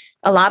ownership,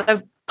 a lot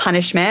of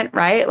punishment,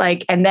 right?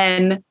 Like, and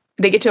then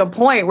they get to a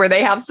point where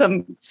they have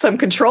some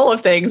control of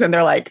things, and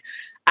they're like,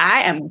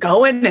 I am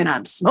going and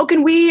I'm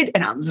smoking weed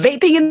and I'm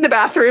vaping in the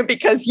bathroom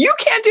because you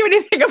can't do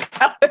anything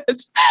about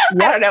it.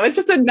 Yep. I don't know. It's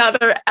just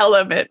another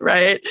element,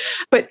 right?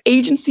 But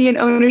agency and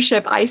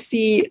ownership, I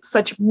see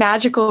such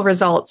magical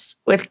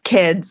results with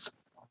kids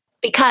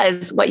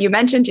because what you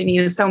mentioned,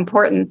 Janine, is so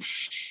important.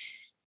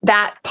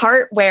 That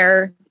part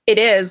where it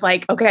is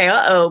like, okay,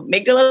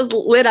 amygdala's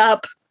lit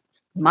up.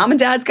 Mom and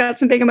dad's got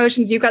some big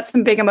emotions. You've got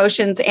some big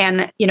emotions.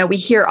 And, we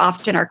hear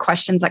often our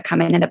questions that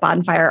come in the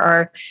bonfire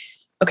are,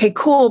 okay,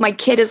 cool. My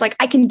kid is like,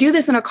 I can do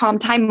this in a calm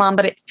time, Mom,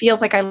 but it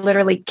feels like I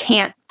literally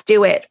can't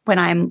do it when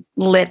I'm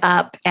lit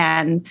up.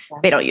 And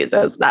they don't use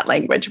that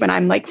language. When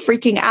I'm like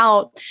freaking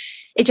out,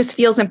 it just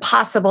feels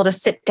impossible to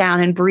sit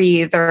down and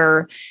breathe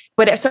or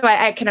whatever. So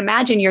I can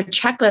imagine your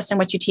checklist and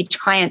what you teach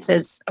clients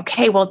is,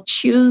 okay, well,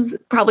 choose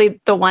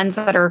probably the ones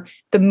that are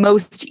the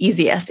most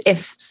easiest.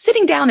 If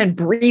sitting down and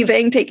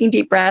breathing, taking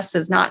deep breaths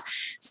is not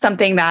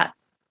something that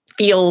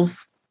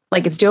feels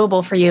like it's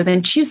doable for you,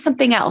 then choose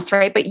something else,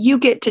 right? But you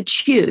get to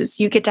choose,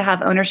 you get to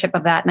have ownership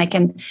of that. And I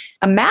can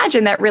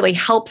imagine that really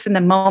helps in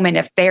the moment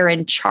if they're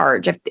in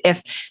charge,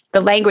 if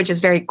the language is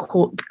very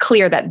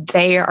clear that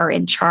they are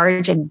in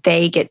charge and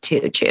they get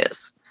to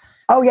choose.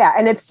 Oh yeah.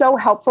 And it's so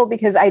helpful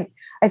because I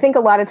think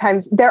a lot of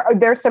times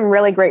there's some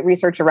really great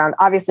research around,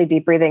 obviously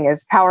deep breathing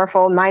is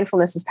powerful,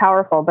 mindfulness is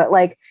powerful, but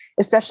like,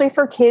 especially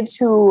for kids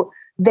who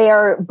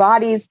their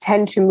bodies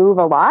tend to move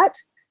a lot,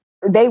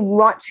 they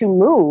want to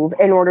move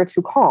in order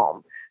to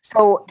calm.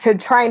 So to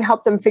try and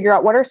help them figure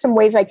out what are some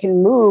ways I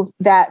can move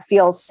that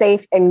feel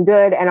safe and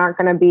good and aren't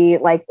going to be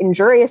like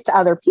injurious to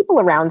other people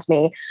around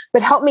me,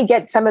 but help me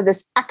get some of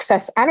this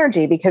excess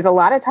energy. Because a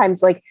lot of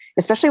times, like,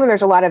 especially when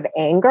there's a lot of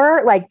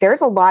anger, like there's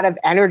a lot of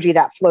energy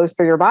that flows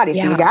through your body.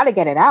 So you got to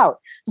get it out.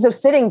 So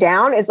sitting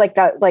down is like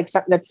that, like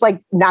that's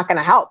like not going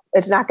to help.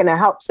 It's not going to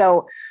help.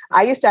 So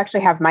I used to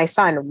actually have my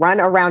son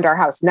run around our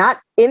house, not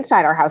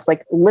inside our house,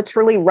 like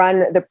literally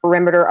run the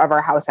perimeter of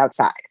our house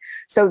outside.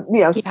 So,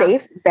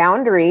 safe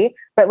boundary,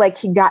 but like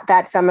he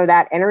got some of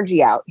that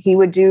energy out. He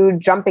would do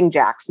jumping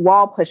jacks,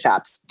 wall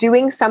push-ups,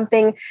 doing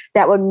something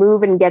that would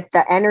move and get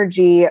the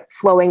energy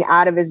flowing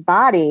out of his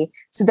body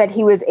so that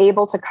he was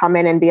able to come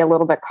in and be a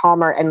little bit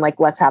calmer and like,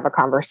 let's have a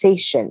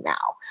conversation now.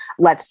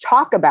 Let's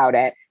talk about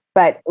it.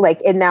 But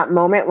like in that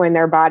moment when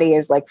their body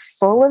is like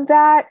full of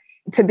that,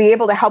 to be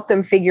able to help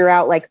them figure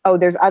out like, oh,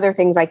 there's other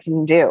things I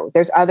can do.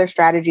 There's other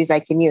strategies I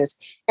can use.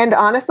 And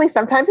honestly,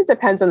 sometimes it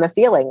depends on the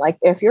feeling. Like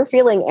if you're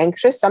feeling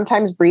anxious,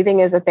 sometimes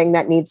breathing is a thing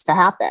that needs to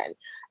happen.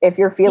 If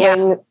you're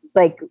feeling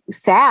like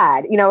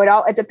sad,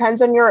 it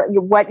depends on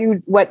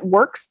what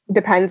works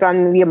depends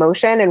on the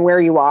emotion and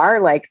where you are.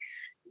 Like,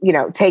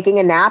 taking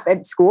a nap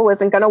at school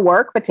isn't going to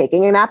work, but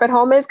taking a nap at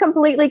home is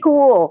completely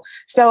cool.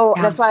 So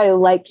that's why I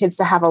like kids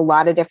to have a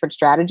lot of different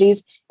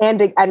strategies.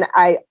 And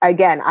I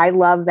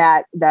love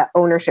that the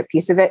ownership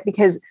piece of it,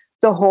 because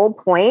the whole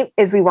point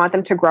is we want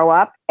them to grow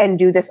up and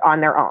do this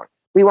on their own.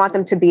 We want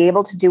them to be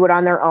able to do it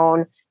on their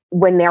own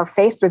when they're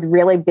faced with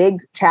really big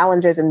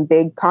challenges and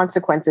big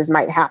consequences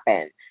might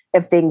happen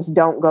if things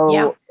don't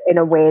go in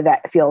a way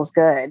that feels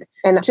good.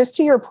 And just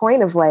to your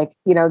point of like,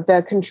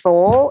 the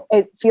control,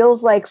 it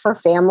feels like for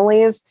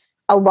families,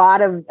 a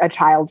lot of a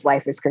child's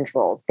life is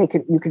controlled.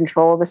 You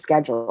control the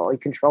schedule, you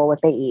control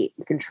what they eat,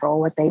 you control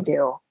what they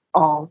do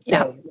all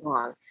day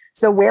long.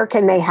 So where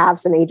can they have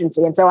some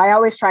agency? And so I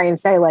always try and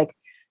say like,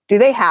 do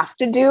they have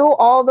to do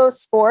all those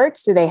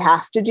sports? Do they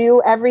have to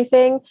do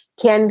everything?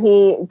 Can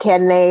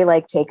they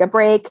like take a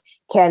break?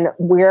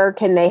 Where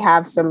can they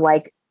have some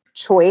like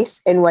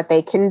choice in what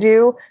they can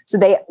do? So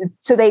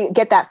they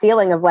get that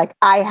feeling of like,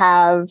 I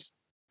have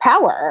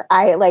power.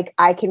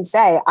 I can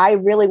say, I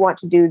really want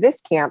to do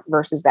this camp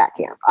versus that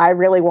camp. I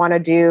really want to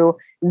do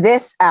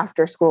this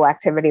after school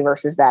activity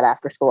versus that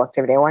after school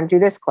activity. I want to do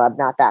this club,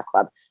 not that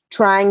club.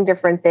 Trying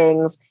different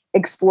things,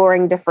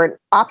 exploring different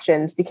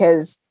options,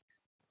 because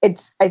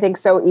it's, I think,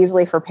 so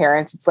easily for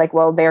parents. It's like,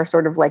 well, they're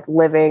sort of like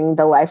living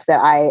the life that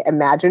I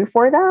imagine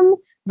for them.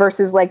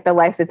 versus like the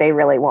life that they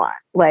really want.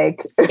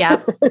 Like,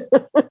 yeah.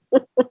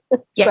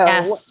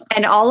 Yes.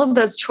 And all of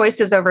those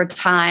choices over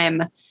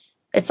time,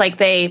 it's like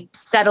they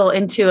settle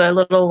into a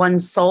little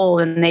one's soul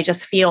and they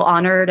just feel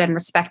honored and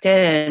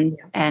respected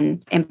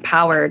and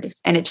empowered.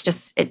 And it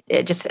just,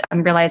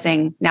 I'm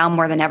realizing now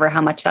more than ever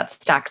how much that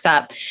stacks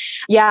up.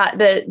 Yeah.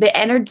 The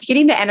energy,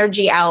 getting the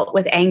energy out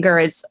with anger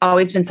has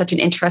always been such an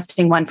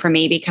interesting one for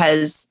me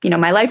because, you know,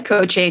 my life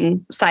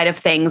coaching side of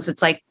things,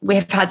 it's like,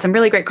 we've had some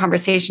really great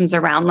conversations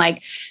around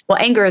like, well,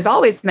 anger is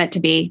always meant to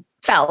be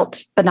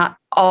felt, but not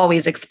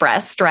always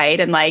expressed. Right.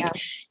 And like,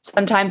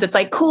 sometimes it's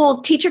like, cool,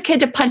 teach your kid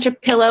to punch a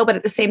pillow. But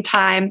at the same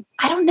time,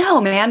 I don't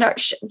know, man,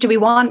 do we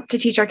want to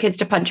teach our kids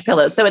to punch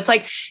pillows? So it's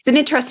like, it's an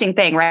interesting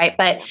thing. Right.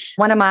 But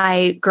one of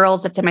my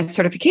girls that's in my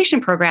certification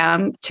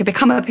program to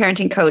become a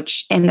parenting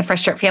coach in the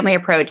Fresh Start Family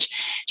Approach,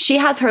 she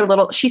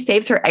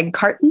saves her egg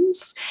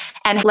cartons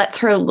and lets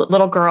her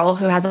little girl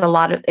who has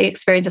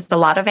experiences a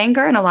lot of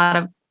anger and a lot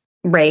of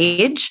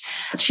rage.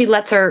 She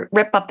lets her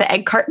rip up the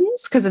egg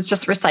cartons because it's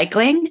just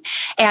recycling.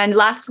 And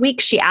last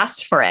week she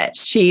asked for it.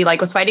 She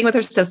was fighting with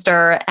her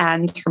sister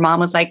and her mom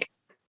was like,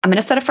 I'm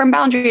going to set a firm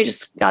boundary.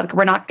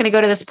 We're not going to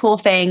go to this pool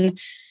thing.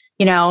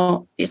 You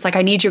know, it's like,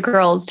 I need you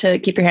girls to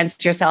keep your hands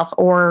to yourself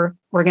or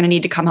we're going to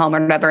need to come home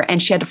or whatever.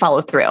 And she had to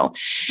follow through.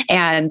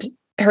 And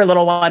her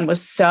little one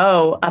was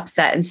so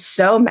upset and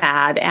so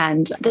mad.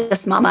 And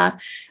this mama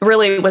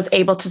really was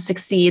able to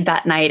succeed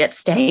that night at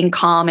staying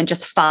calm and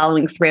just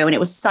following through. And it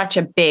was such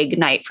a big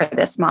night for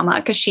this mama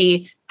because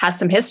she has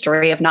some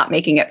history of not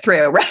making it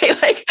through,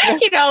 right? Like,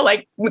 you know,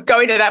 like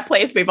going to that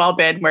place we've all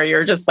been where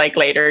you're just like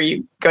later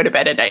you go to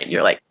bed at night and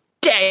you're like,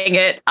 dang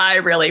it, I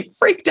really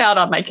freaked out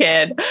on my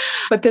kid.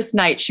 But this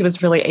night she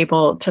was really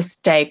able to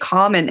stay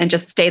calm and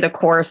just stay the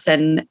course.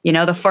 And, you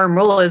know, the firm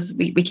rule is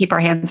we keep our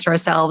hands to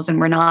ourselves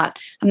and I'm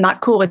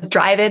not cool with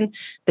driving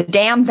the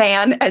damn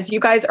van as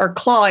you guys are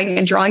clawing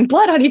and drawing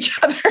blood on each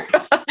other.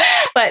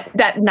 But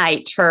that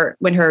night,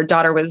 when her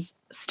daughter was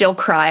still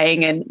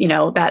crying and, you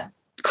know, that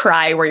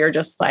cry where you're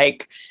just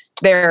like,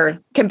 they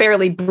can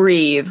barely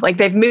breathe. Like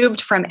they've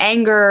moved from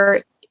anger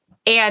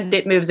and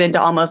it moves into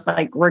almost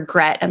like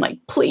regret and like,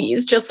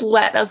 please just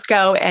let us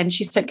go. And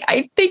she said,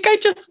 I think I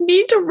just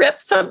need to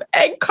rip some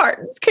egg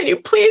cartons. Can you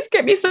please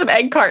get me some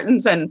egg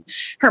cartons? And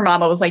her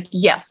mama was like,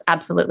 yes,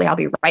 absolutely. I'll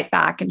be right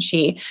back. And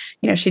she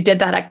did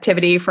that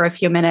activity for a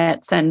few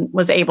minutes and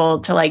was able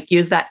to like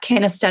use that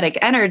kinesthetic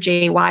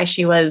energy while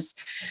she was,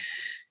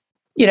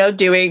 you know,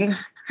 doing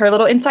her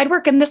little inside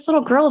work. And this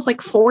little girl is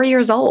like 4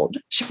 years old.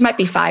 She might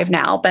be 5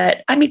 now,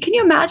 but I mean, can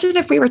you imagine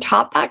if we were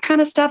taught that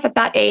kind of stuff at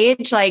that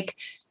age? Like,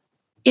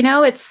 you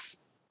know, it's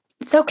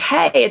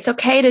okay. It's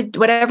okay to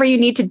whatever you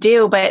need to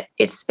do, but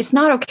it's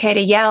not okay to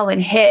yell and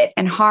hit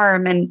and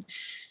harm and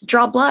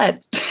draw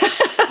blood.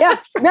 Yeah,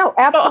 no,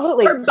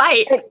 absolutely. Or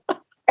bite.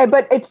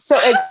 But it's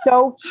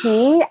so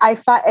key.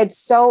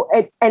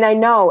 And I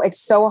know it's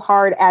so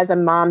hard as a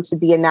mom to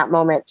be in that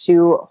moment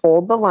to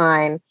hold the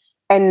line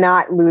and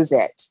not lose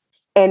it.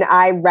 And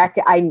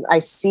I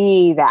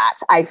see that.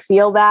 I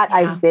feel that. Yeah.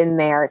 I've been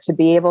there to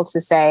be able to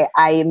say,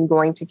 I am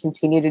going to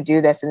continue to do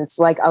this. And it's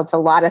like, it's a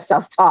lot of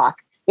self-talk.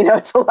 You know,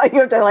 it's like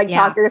you have to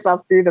talk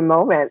yourself through the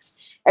moments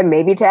and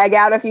maybe tag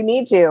out if you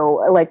need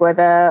to, like with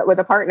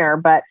a partner.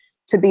 But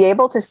to be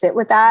able to sit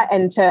with that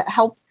and to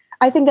help,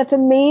 I think that's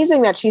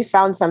amazing that she's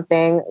found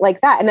something like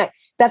that. And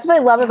that's what I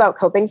love about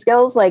coping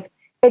skills. Like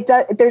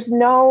there's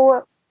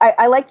no,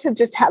 I like to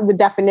just have the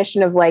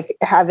definition of like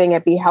having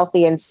it be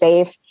healthy and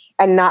safe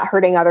and not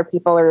hurting other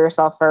people or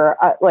yourself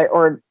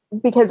or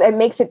because it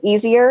makes it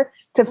easier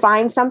to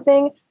find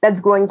something that's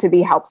going to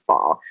be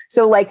helpful.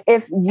 So like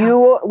if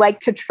you like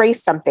to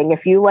trace something,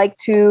 if you like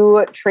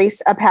to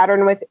trace a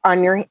pattern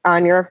on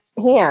your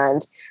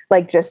hand,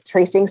 like just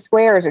tracing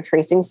squares or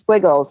tracing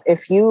squiggles,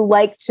 if you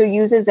like to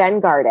use a Zen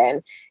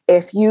garden,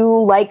 if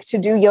you like to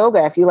do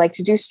yoga, if you like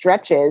to do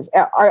stretches,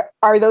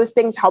 are those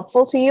things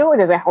helpful to you? And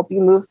does it help you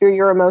move through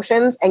your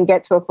emotions and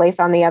get to a place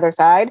on the other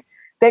side?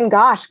 Then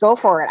gosh, go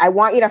for it. I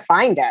want you to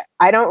find it.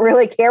 I don't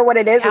really care what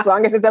it is as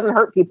long as it doesn't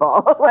hurt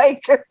people.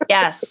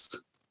 Yes.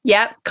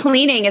 Yep.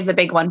 Cleaning is a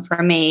big one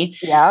for me.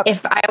 Yeah.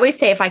 I always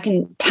say if I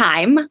can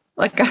time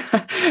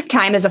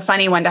is a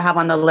funny one to have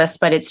on the list,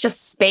 but it's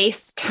just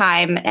space,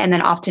 time. And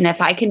then often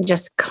if I can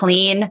just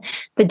clean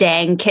the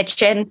dang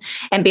kitchen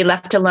and be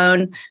left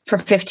alone for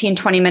 15,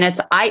 20 minutes,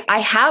 I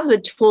have the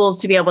tools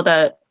to be able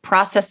to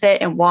process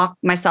it and walk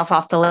myself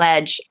off the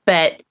ledge.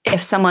 But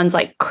if someone's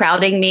like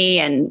crowding me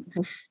and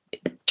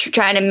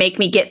trying to make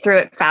me get through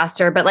it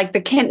faster, but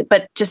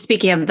just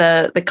speaking of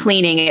the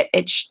cleaning,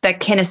 it's the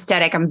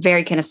kinesthetic. I'm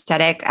very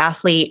kinesthetic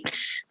athlete,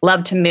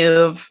 love to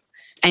move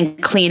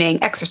and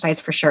cleaning,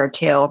 exercise for sure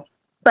too.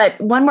 But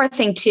one more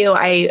thing too,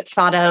 I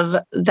thought of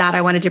that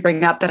I wanted to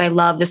bring up that I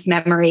love this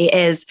memory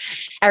is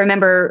I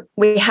remember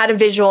we had a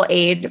visual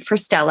aid for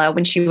Stella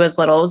when she was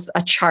little,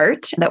 a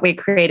chart that we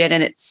created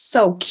and it's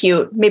so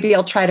cute. Maybe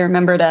I'll try to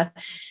remember to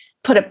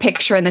put a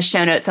picture in the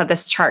show notes of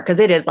this chart because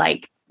it is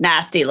like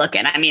nasty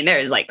looking. I mean,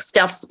 there's like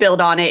stuff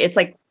spilled on it. It's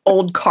like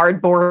old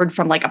cardboard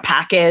from like a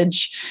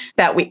package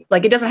that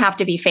it doesn't have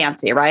to be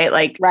fancy, right?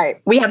 Like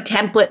we have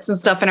templates and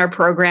stuff in our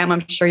program.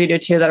 I'm sure you do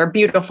too, that are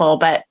beautiful.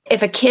 But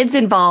if a kid's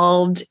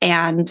involved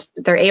and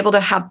they're able to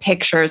have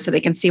pictures so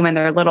they can see when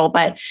they're little,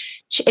 but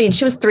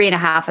she was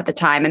 3.5 at the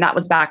time. And that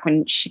was back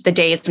when the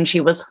days when she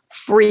was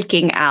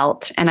freaking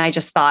out. And I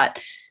just thought,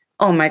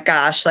 oh my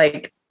gosh,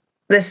 like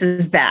this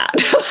is bad.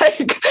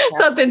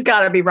 Something's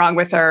got to be wrong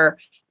with her.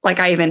 Like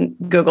I even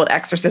Googled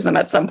exorcism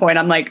at some point.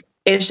 I'm like,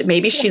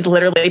 maybe she's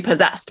literally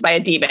possessed by a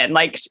demon.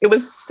 Like it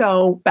was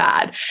so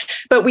bad.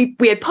 But we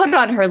had put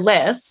on her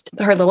list,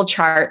 her little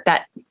chart,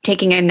 that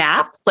taking a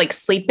nap, like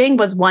sleeping,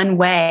 was one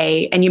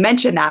way. And you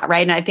mentioned that,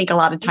 right? And I think a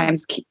lot of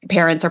times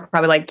parents are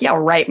probably like, yeah,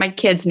 right, my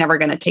kid's never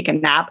going to take a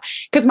nap.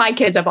 Because my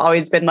kids have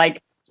always been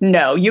like,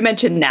 no, you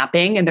mentioned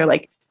napping. And they're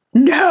like,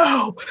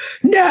 no,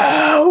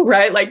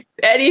 right? Like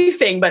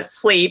anything but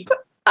sleep.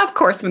 Of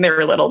course, when they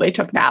were little, they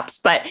took naps.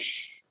 But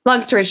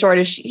long story short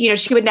is,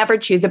 she would never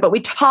choose it, but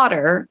we taught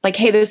her like,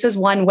 hey, this is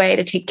one way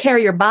to take care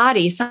of your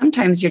body.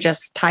 Sometimes you're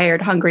just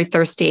tired, hungry,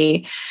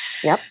 thirsty.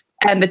 Yep.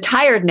 And the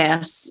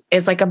tiredness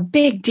is like a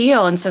big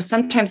deal. And so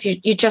sometimes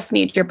you just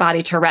need your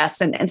body to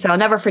rest. And so I'll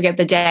never forget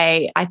the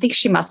day, I think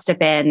she must have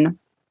been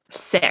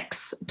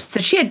 6. So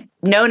she had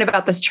known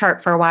about this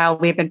chart for a while.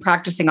 We've been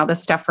practicing all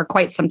this stuff for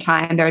quite some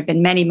time. There had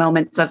been many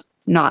moments of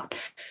not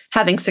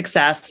having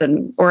success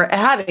or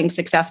having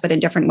success, but in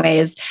different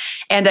ways.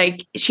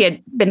 And she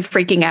had been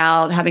freaking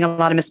out, having a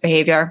lot of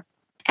misbehavior.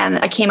 And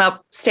I came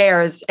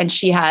upstairs and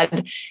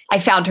I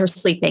found her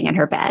sleeping in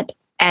her bed.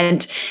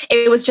 And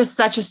it was just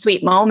such a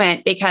sweet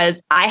moment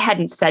because I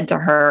hadn't said to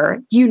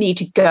her, you need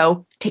to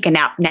go take a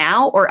nap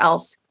now or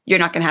else you're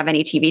not going to have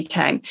any TV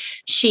time.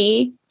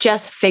 She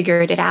just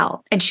figured it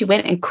out. And she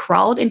went and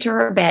crawled into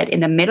her bed in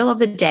the middle of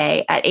the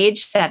day at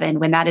age 7,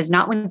 when that is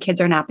not when kids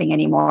are napping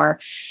anymore.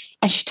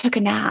 And she took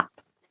a nap.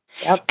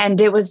 Yep. And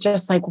it was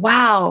just like,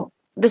 wow,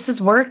 this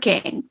is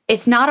working.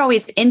 It's not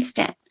always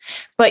instant,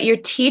 but you're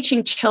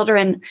teaching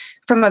children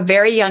from a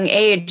very young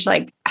age,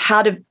 like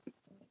how to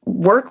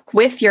work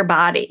with your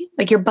body.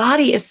 Like your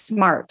body is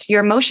smart.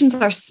 Your emotions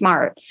are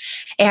smart.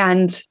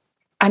 And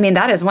I mean,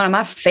 that is one of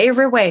my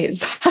favorite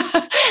ways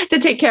to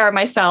take care of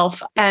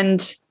myself.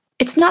 And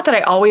it's not that I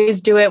always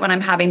do it when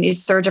I'm having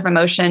these surge of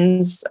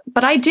emotions,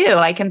 but I do.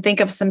 I can think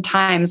of some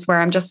times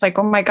where I'm just like,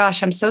 oh my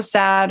gosh, I'm so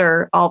sad,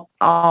 or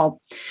I'll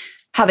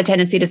have a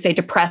tendency to say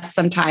depressed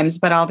sometimes,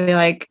 but I'll be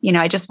like,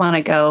 I just want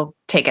to go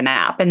take a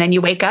nap. And then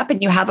you wake up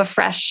and you have a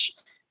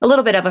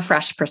little bit of a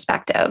fresh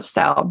perspective.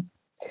 So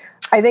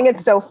I think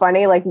it's so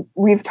funny. Like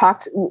we've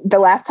talked, the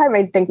last time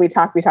I think we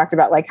talked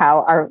about like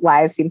how our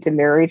lives seem to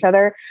mirror each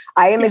other.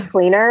 I am a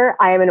cleaner,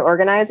 I am an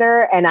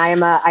organizer, and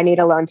I need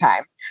alone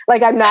time.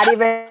 Like, I'm not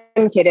even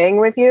kidding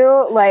with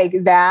you. Like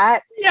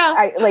that.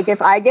 Yeah.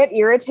 If I get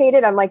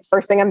irritated, I'm like,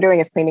 first thing I'm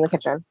doing is cleaning the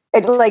kitchen. I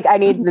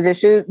need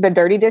the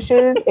dirty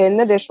dishes in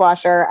the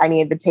dishwasher. I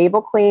need the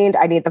table cleaned.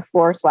 I need the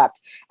floor swept.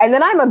 And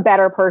then I'm a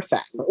better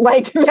person. Then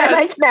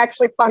I can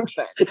actually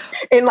function.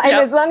 And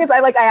as long as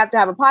I have to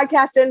have a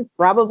podcast in,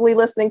 probably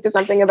listening to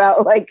something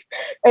about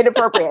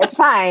inappropriate, it's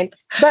fine.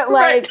 But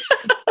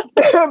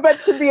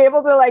but to be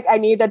able to I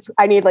need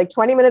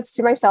 20 minutes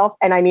to myself,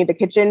 and I need the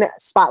kitchen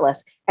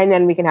spotless. And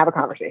then we can have a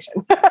conversation.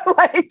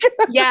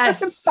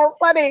 Yes. It's so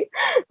funny.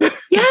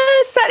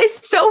 Yes, that is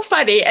so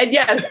funny. And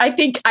yes, I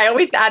think I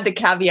always add the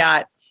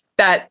caveat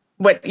that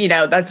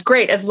that's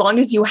great as long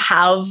as you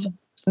have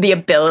the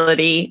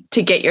ability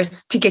to get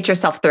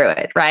yourself through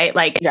it, right?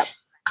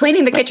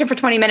 Cleaning the kitchen for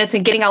 20 minutes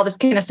and getting all this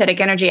kinesthetic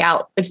energy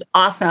out, it's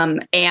awesome.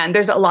 And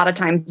there's a lot of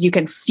times you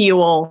can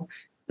fuel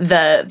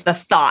the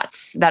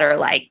thoughts that are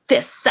like,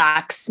 this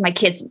sucks. My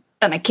kid's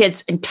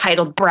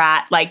entitled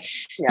brat.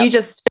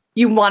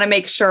 You want to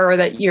make sure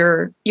that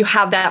you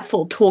have that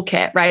full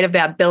toolkit, right? Of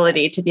the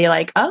ability to be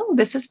like, oh,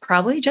 this is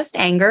probably just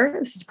anger.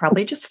 This is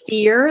probably just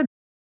fear.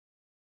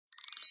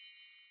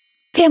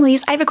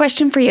 Families, I have a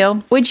question for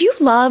you. Would you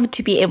love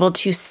to be able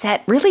to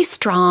set really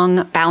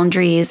strong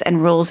boundaries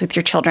and rules with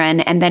your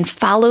children and then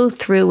follow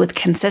through with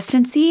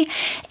consistency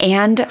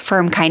and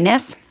firm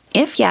kindness?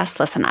 If yes,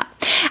 listen up.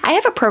 I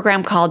have a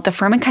program called the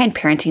Firm and Kind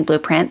Parenting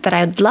Blueprint that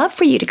I'd love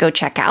for you to go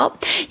check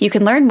out. You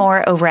can learn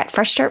more over at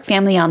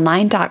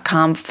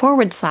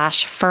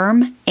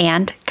freshstartfamilyonline.com/firm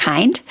and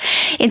kind.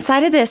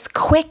 Inside of this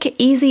quick,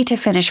 easy to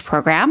finish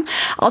program,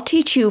 I'll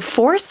teach you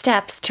 4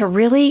 steps to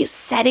really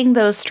setting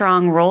those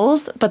strong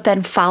rules, but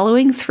then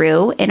following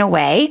through in a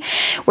way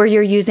where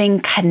you're using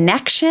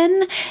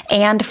connection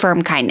and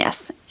firm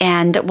kindness.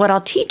 And what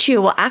I'll teach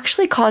you will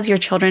actually cause your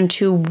children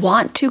to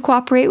want to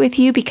cooperate with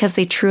you because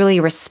they truly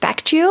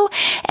respect you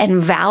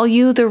and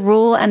value the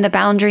rule and the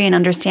boundary and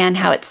understand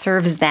how it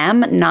serves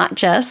them, not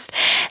just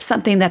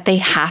something that they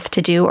have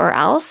to do or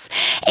else.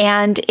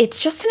 And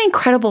it's just an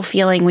incredible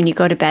feeling when you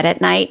go to bed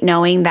at night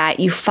knowing that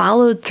you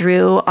followed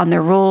through on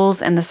the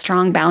rules and the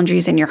strong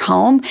boundaries in your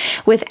home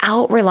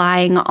without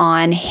relying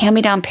on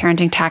hand-me-down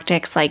parenting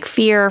tactics like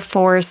fear,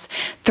 force,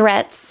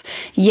 threats,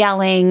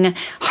 yelling,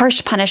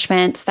 harsh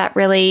punishments that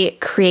really really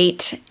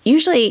create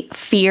usually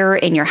fear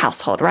in your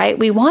household, right?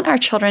 We want our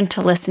children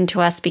to listen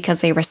to us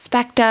because they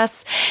respect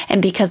us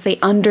and because they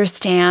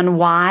understand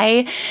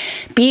why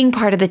being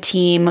part of the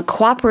team,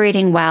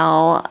 cooperating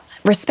well,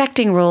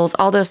 respecting rules,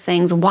 all those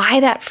things, why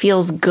that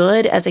feels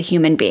good as a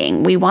human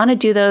being. We want to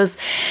do those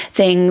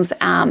things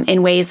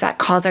in ways that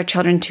cause our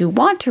children to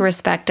want to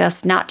respect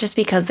us, not just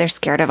because they're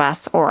scared of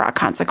us or a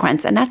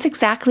consequence. And that's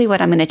exactly what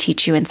I'm going to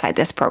teach you inside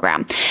this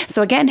program.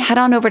 So again, head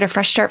on over to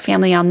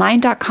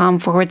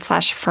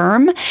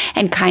freshstartfamilyonline.com/firm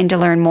and kind to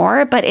learn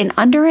more. But in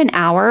under an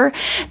hour,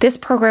 this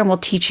program will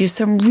teach you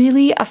some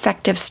really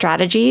effective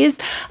strategies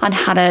on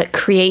how to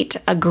create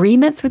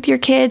agreements with your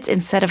kids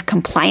instead of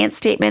compliance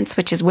statements,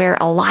 which is where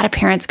a lot of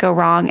parents go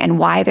wrong and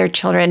why their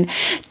children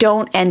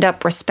don't end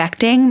up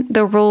respecting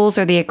the rules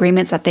or the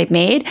agreements that they've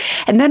made.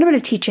 And then I'm going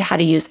to teach you how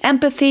to use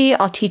empathy.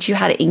 I'll teach you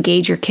how to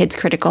engage your kids'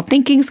 critical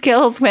thinking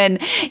skills when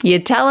you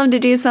tell them to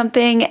do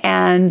something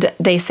and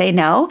they say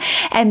no.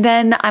 And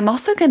then I'm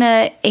also going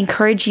to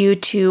encourage you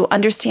to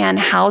understand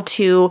how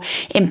to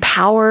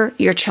empower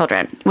your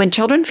children. When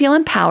children feel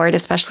empowered,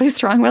 especially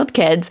strong-willed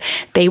kids,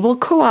 they will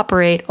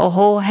cooperate a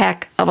whole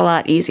heck of a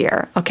lot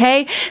easier.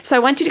 Okay? So I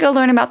want you to go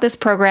learn about this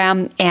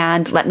program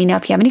and let me know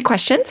if you have any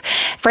questions.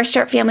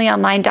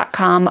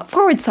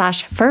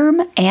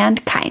 freshstartfamilyonline.com/firm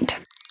and kind.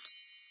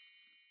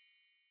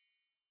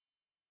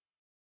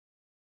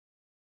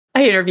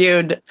 I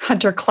interviewed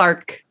Hunter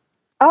Clark.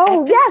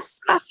 Oh,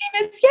 yes. Last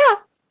name is,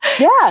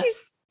 Yeah.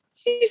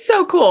 She's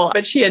so cool.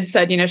 But she had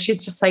said,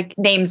 she's just like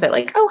names it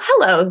like, oh,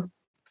 hello,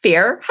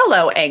 fear.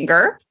 Hello,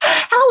 anger.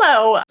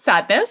 Hello,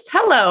 sadness.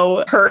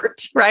 Hello,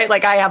 hurt, right?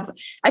 Like I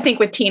think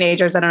with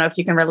teenagers, I don't know if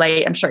you can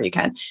relate. I'm sure you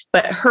can,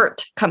 but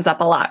hurt comes up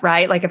a lot,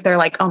 right? Like if they're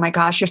like, oh my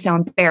gosh, you're so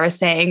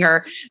embarrassing.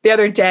 Or the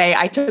other day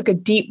I took a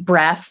deep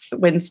breath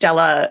when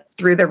Stella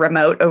threw the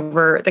remote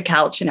over the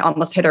couch and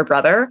almost hit her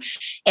brother.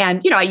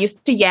 And, I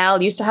used to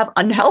yell, used to have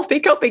unhealthy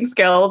coping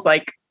skills,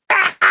 like,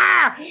 ah!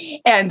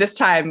 And this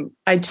time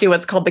I do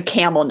what's called the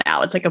camel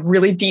now. It's like a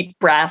really deep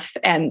breath.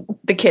 And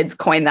the kids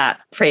coined that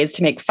phrase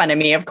to make fun of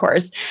me, of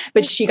course.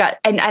 But she got,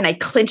 and I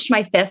clenched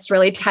my fist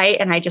really tight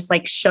and I just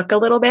like shook a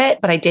little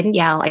bit, but I didn't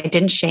yell. I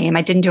didn't shame.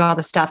 I didn't do all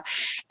the stuff.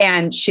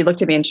 And she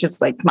looked at me and she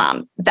was like,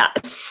 Mom,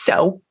 that's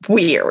so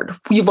weird.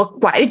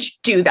 Why did you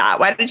do that?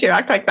 Why did you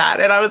act like that?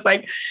 And I was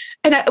like,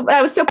 and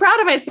I was so proud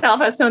of myself.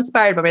 I was so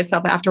inspired by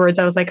myself. Afterwards,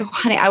 I was like, oh,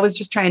 honey, I was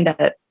just trying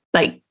to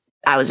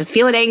I was just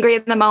feeling angry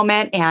in the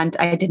moment and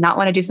I did not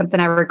want to do something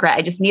I regret.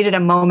 I just needed a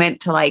moment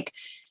to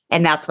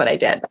and that's what I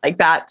did.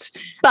 But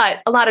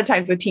a lot of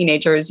times with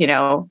teenagers,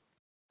 they're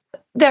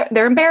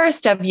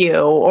embarrassed of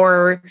you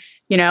or,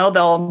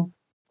 they'll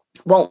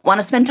won't want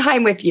to spend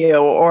time with you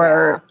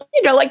or,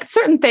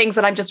 certain things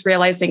that I'm just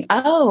realizing,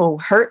 oh,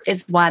 hurt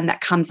is one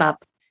that comes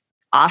up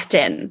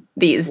often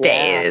these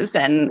days.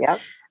 And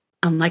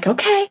I'm like,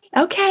 okay,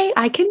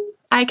 I can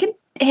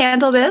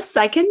handle this.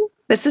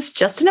 This is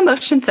just an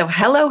emotion. So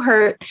hello,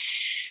 hurt.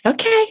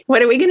 Okay.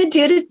 What are we going to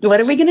do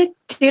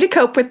to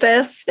cope with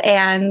this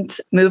and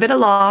move it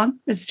along?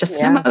 It's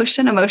just an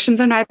emotion. Emotions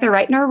are neither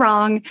right nor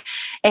wrong.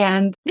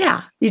 And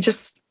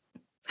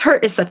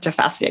hurt is such a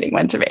fascinating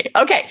one to me.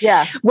 Okay.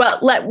 Yeah.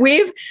 Well,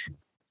 we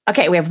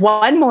have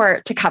one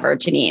more to cover,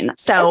 Janine.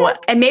 So,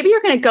 and maybe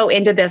you're going to go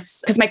into this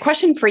because my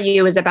question for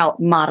you is about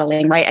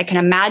modeling, right? I can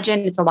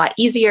imagine it's a lot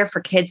easier for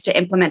kids to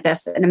implement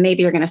this and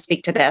maybe you're going to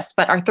speak to this.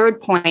 But our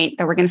third point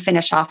that we're going to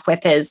finish off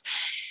with is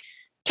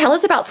tell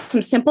us about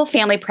some simple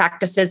family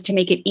practices to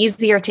make it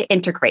easier to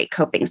integrate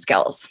coping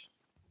skills.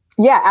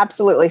 Yeah,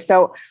 absolutely.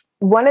 So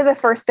one of the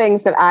first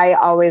things that I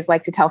always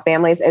like to tell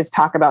families is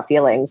talk about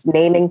feelings,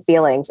 naming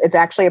feelings. It's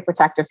actually a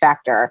protective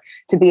factor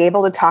to be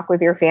able to talk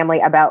with your family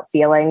about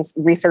feelings.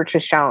 Research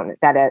has shown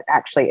that it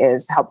actually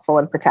is helpful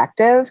and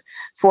protective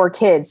for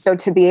kids. So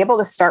to be able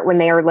to start when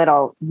they are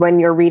little,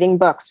 when you're reading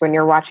books, when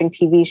you're watching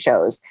TV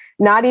shows,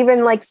 not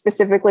even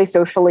specifically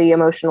socially,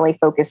 emotionally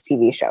focused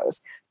TV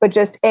shows, but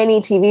just any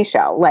TV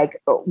show.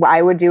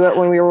 I would do it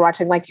when we were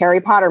watching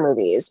Harry Potter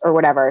movies or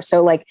whatever.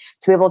 So to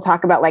be able to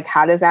talk about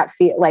how does that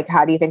feel?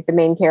 How do you think the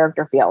main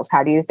character feels?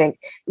 How do you think,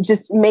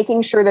 just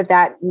making sure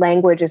that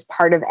language is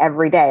part of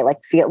every day.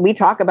 We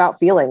talk about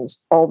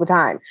feelings all the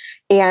time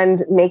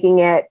and making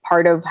it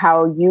part of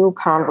how you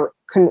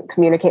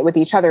communicate with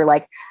each other.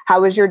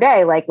 How was your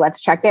day?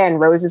 Let's check in,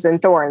 roses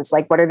and thorns.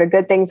 What are the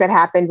good things that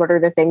happened? What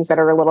are the things that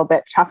are a little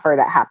bit tougher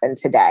that happened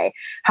today?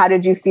 How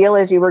did you feel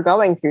as you were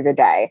going through the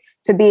day?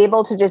 To be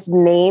able to just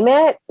name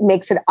it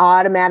makes it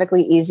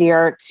automatically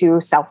easier to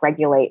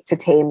self-regulate, to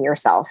tame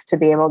yourself, to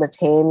be able to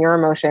tame your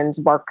emotions,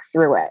 work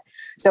through it.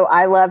 So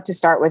I love to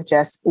start with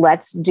just,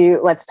 let's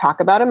talk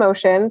about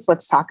emotions.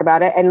 Let's talk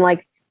about it. And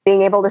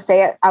being able to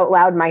say it out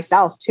loud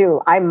myself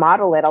too. I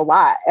model it a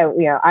lot.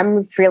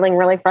 I'm feeling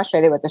really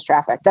frustrated with this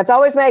traffic. That's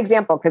always my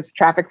example because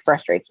traffic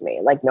frustrates me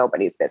like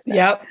nobody's business.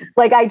 Yep.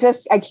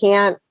 I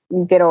can't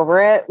get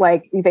over it.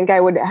 You think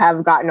I would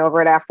have gotten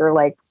over it after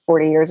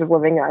 40 years of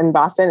living in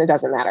Boston? It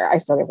doesn't matter. I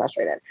still get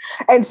frustrated.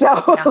 And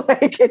so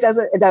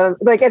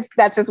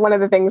that's just one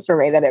of the things for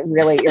me that it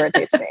really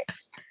irritates me.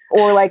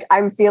 Or like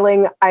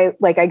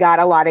I got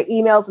a lot of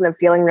emails and I'm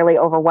feeling really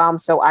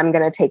overwhelmed. So I'm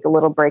going to take a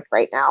little break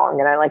right now. I'm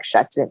going to like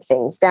shut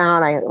things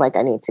down.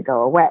 I need to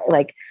go away.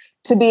 Like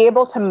to be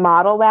able to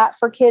model that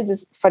for kids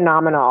is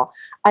phenomenal.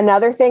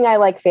 Another thing I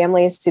like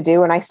families to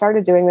do, and I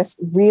started doing this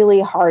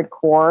really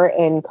hardcore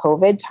in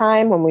COVID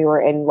time when we were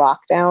in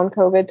lockdown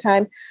COVID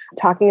time,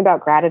 talking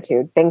about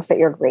gratitude, things that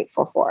you're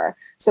grateful for.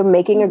 So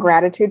making a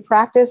gratitude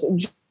practice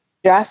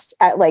just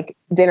at like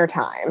dinner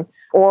time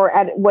or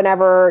at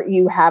whenever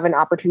you have an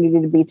opportunity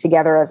to be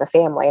together as a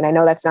family. And I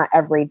know that's not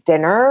every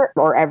dinner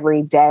or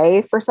every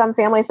day for some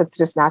families. That's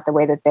just not the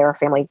way that their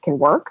family can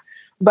work.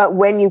 But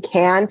when you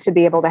can, to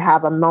be able to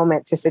have a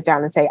moment to sit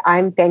down and say,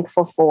 I'm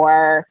thankful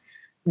for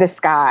the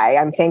sky.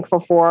 I'm thankful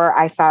for,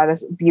 I saw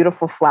this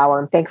beautiful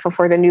flower. I'm thankful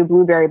for the new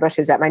blueberry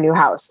bushes at my new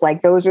house.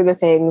 Like those are the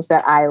things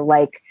that I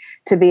like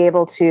to be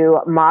able to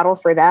model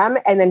for them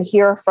and then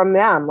hear from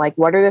them. Like,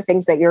 what are the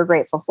things that you're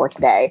grateful for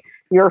today?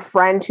 Your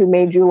friend who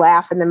made you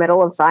laugh in the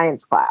middle of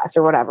science class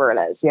or whatever it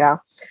is,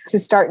 to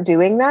start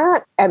doing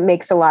that.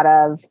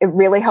 It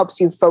really helps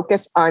you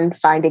focus on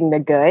finding the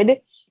good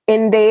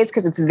in days,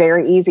 because it's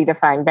very easy to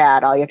find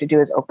bad. All you have to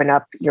do is open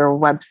up your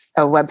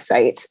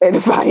website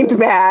and find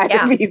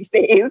bad these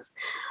days.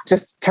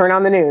 Just turn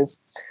on the news.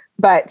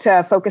 But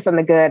focus on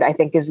the good, I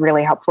think, is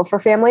really helpful for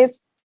families.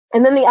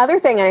 And then the other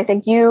thing, and I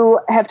think you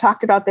have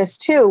talked about this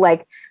too,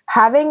 like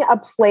having a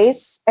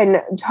place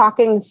and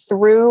talking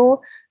through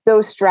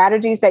those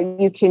strategies that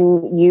you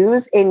can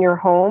use in your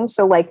home.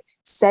 So like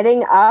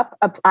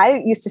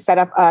I used to set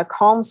up a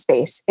calm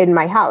space in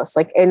my house,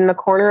 like in the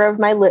corner of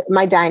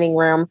my dining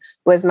room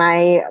was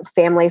my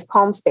family's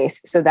calm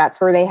space. So that's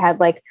where they had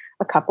like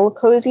a couple of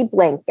cozy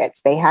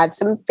blankets. They had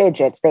some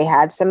fidgets. They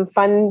had some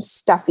fun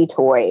stuffy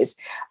toys,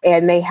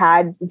 and they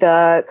had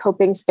the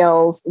coping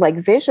skills, like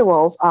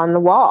visuals on the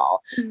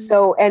wall. Mm-hmm.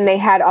 So, and they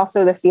had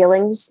also the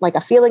feelings, like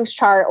a feelings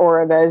chart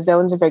or the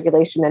zones of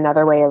regulation,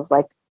 another way of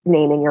like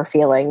naming your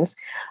feelings.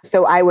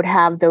 So I would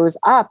have those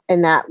up,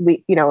 and that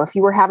if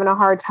you were having a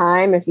hard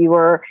time, if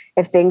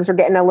things were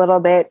getting a little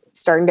bit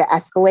starting to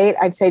escalate,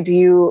 I'd say,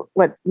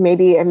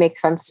 maybe it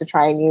makes sense to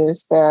try and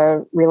use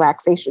the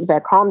relaxation,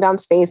 the calm down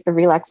space, the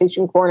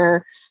relaxation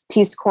corner,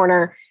 peace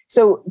corner.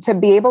 So to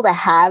be able to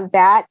have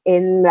that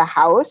in the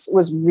house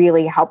was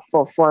really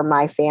helpful for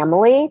my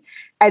family.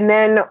 And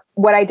then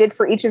what I did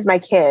for each of my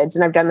kids,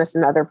 and I've done this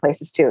in other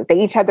places too, they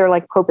each had their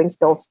like coping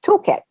skills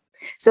toolkit.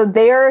 So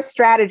their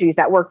strategies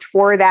that worked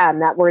for them,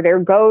 that were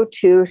their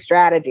go-to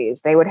strategies,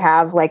 they would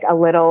have like a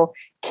little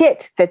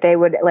kit that they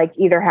would like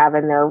either have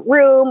in their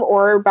room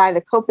or by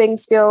the coping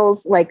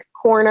skills, like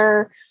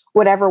corner,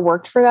 whatever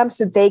worked for them.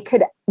 So they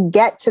could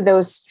get to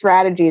those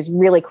strategies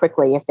really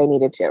quickly if they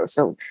needed to.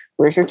 So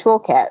where's your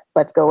toolkit?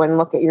 Let's go and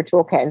look at your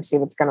toolkit and see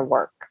what's going to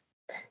work.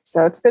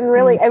 So it's been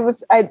really,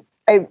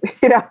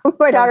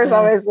 my daughter's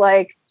always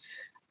like,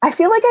 I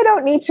feel like I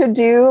don't need to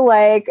do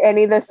like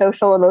any of the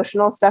social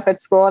emotional stuff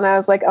at school. And I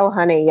was like, oh,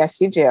 honey,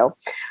 yes, you do.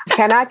 You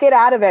cannot get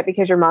out of it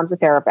because your mom's a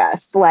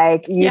therapist.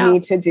 Like you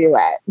need to do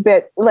it.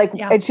 But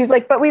and she's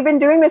like, but we've been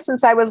doing this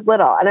since I was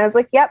little. And I was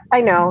like, yep, I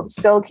know.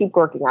 Still keep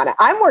working on it.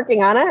 I'm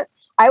working on it.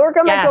 I work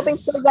on my coping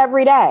skills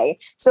every day.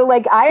 So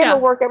like I am a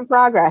work in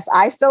progress.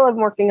 I still am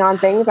working on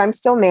things. I'm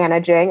still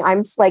managing.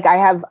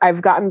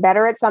 I've gotten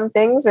better at some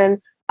things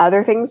and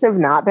other things have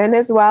not been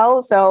as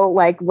well. So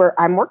like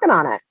I'm working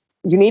on it.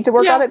 You need to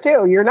work on it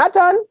too. You're not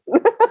done.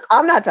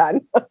 I'm not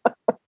done.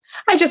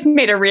 I just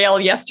made a reel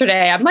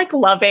yesterday. I'm like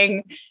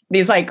loving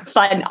these like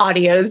fun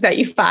audios that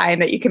you find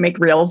that you can make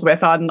reels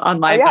with on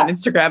live on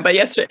Instagram. But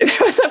yesterday there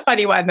was a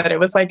funny one that it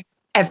was like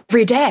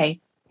every day,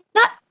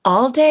 not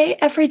all day,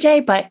 every day,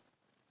 but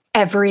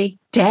every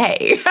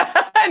day.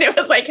 And it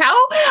was like, how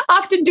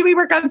often do we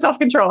work on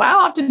self-control?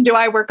 How often do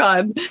I work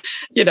on,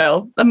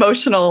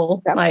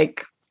 emotional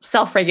like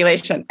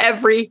self-regulation?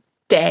 Every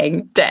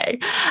dang day.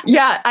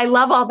 Yeah, I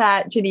love all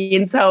that,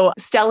 Janine. So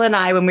Stella and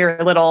I, when we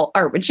were little,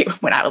 or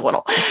when I was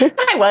little,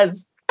 I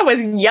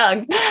was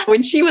young.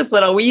 When she was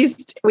little, we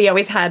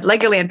always had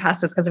Legoland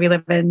passes because we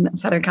live in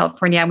Southern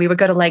California, and we would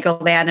go to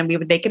Legoland and we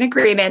would make an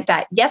agreement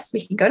that yes,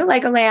 we can go to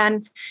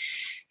Legoland.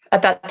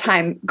 At that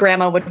time,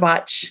 Grandma would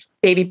watch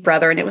Baby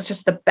Brother, and it was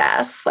just the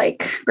best.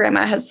 Like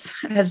Grandma has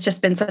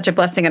just been such a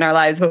blessing in our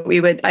lives. But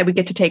I would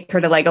get to take her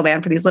to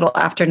Legoland for these little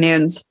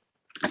afternoons.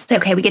 So,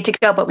 okay, we get to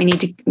go, but we need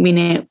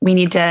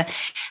to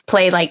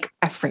play like,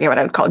 I forget what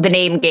I would call it, the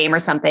name game or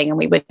something. And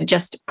we would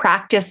just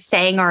practice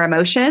saying our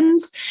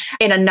emotions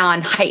in a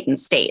non-heightened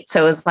state.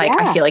 So it was like,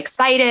 I feel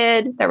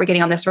excited that we're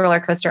getting on this roller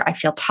coaster. I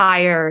feel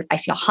tired. I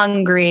feel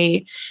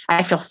hungry.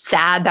 I feel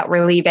sad that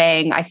we're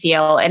leaving.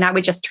 And I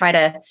would just try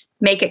to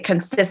make it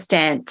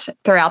consistent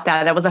throughout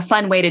that. That was a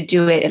fun way to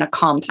do it in a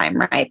calm time,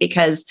 right?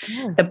 Because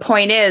the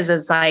point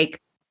is like,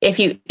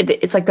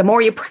 it's like the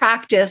more you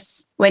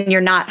practice when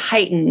you're not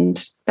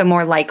heightened, the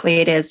more likely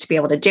it is to be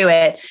able to do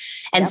it.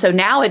 And so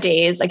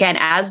nowadays, again,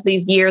 as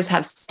these years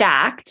have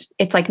stacked,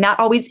 it's like not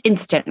always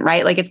instant,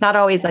 right? Like it's not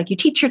always like you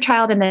teach your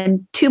child and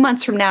then 2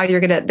 months from now, they're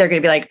going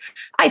to be like,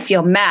 I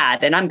feel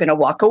mad and I'm going to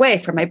walk away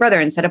from my brother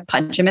instead of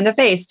punch him in the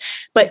face.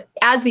 But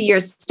as the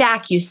years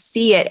stack, you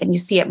see it and you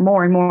see it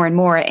more and more and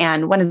more.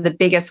 And one of the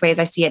biggest ways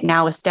I see it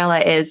now with Stella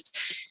is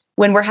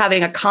when we're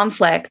having a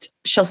conflict,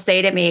 she'll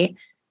say to me,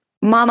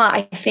 Mama,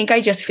 I think I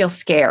just feel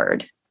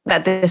scared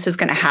that this is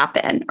going to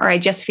happen. Or I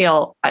just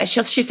feel,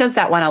 she says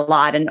that one a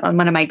lot. And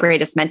one of my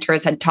greatest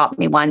mentors had taught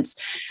me once,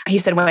 he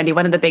said, Wendy,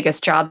 one of the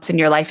biggest jobs in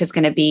your life is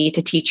going to be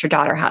to teach your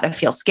daughter how to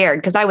feel scared.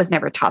 Because I was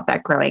never taught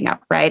that growing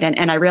up. Right.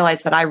 And I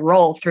realized that I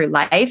roll through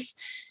life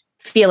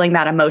feeling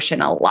that emotion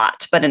a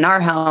lot. But in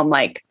our home,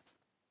 like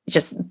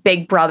just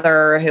big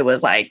brother who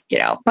was like,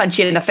 punch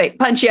you in the face,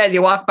 punch you as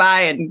you walk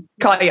by and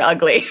call you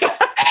ugly.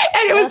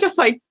 And it was just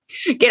like,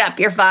 get up,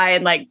 you're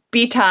fine, like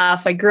be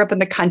tough. I grew up in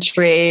the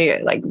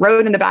country, like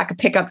rode in the back of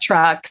pickup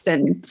trucks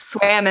and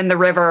swam in the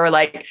river.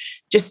 Like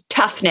just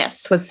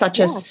toughness was such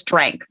a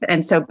strength.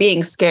 And so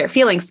feeling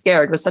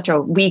scared was such a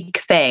weak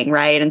thing.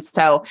 Right. And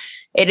so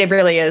it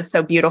really is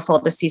so beautiful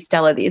to see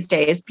Stella these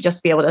days,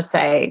 just be able to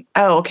say,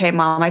 oh, okay,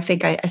 Mom, I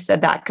think I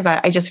said that because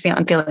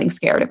I'm feeling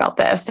scared about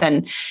this.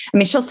 And I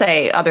mean, she'll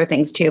say other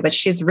things too, but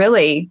she's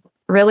really,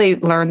 really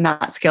learned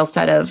that skill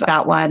set of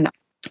that one.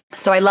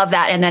 So I love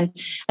that. And then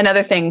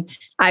another thing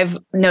I've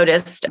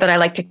noticed that I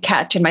like to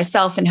catch in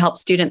myself and help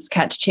students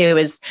catch too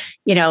is,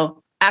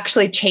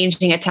 actually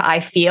changing it to I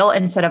feel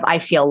instead of I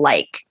feel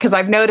like. Because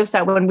I've noticed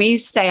that when we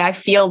say I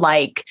feel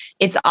like,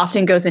 it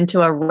often goes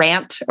into a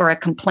rant or a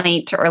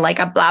complaint or like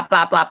a blah,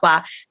 blah, blah,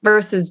 blah,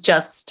 versus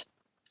just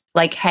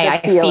like, hey, I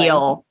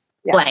feel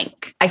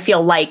blank. I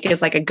feel like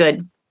is like a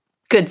good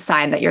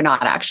sign that you're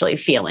not actually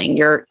feeling,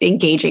 you're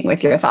engaging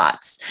with your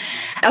thoughts.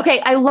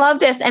 Okay. I love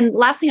this. And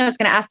last thing I was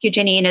going to ask you,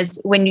 Janine,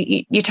 is when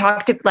you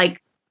talked to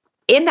like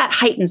in that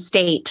heightened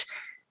state,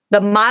 the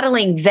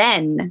modeling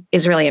then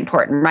is really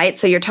important, right?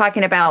 So you're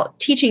talking about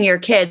teaching your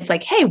kids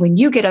like, hey, when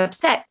you get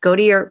upset, go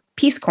to your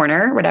peace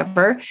corner,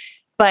 whatever.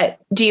 But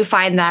do you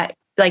find that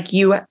like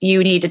you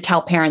need to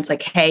tell parents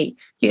like, hey,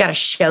 you got to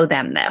show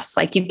them this.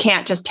 Like you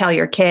can't just tell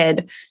your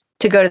kid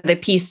to go to the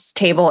peace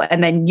table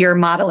and then you're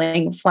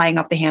modeling flying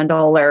off the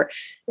handle or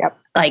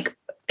like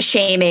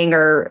shaming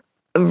or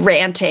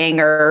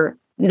ranting or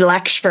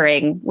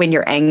lecturing when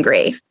you're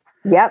angry.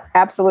 Yep,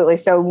 absolutely.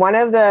 So one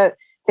of the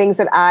things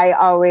that I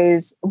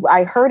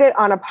heard it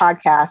on a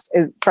podcast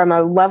from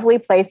a lovely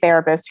play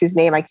therapist whose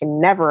name I can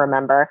never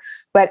remember,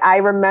 but I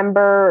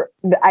remember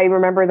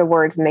the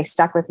words and they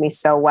stuck with me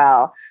so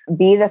well.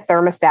 Be the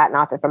thermostat,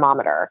 not the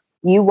thermometer.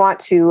 You want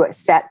to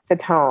set the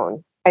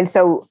tone. And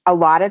so a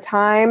lot of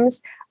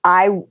times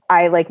I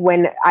like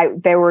when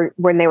they were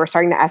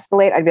starting to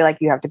escalate, I'd be like,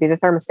 you have to be the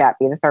thermostat,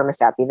 be the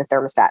thermostat, be the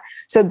thermostat.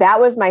 So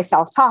that was my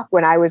self-talk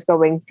when I was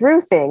going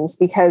through things,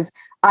 because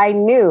I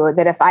knew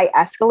that if I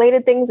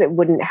escalated things, it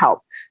wouldn't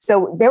help.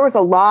 So there was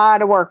a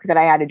lot of work that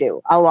I had to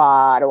do,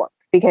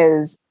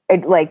 because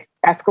it like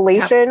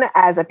escalation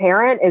as a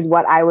parent is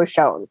what I was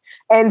shown.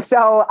 And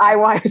so I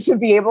wanted to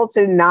be able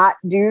to not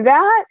do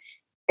that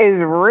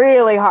is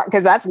really hard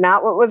because that's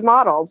not what was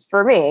modeled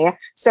for me.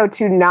 So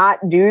to not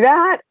do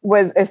that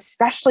was,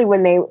 especially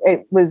when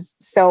it was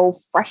so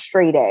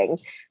frustrating,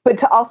 but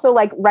to also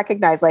like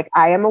recognize, like,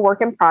 I am a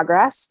work in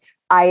progress.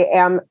 I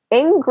am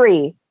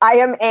angry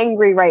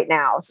right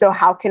now. So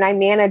how can I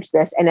manage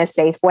this in a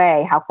safe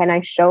way? How can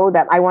I show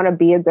them? I want to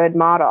be a good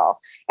model,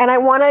 and I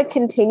want to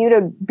continue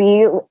to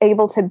be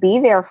able to be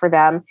there for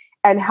them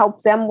and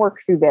help them work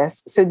through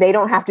this so they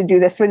don't have to do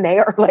this when they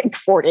are like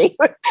 40,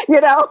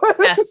 Yes.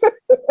 Yeah,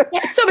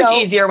 it's so much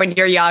easier when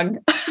you're young.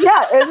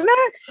 Yeah, isn't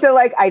it? So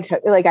like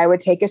I would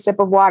take a sip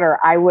of water.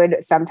 I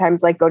would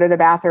sometimes like go to the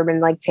bathroom and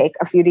like take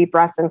a few deep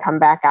breaths and come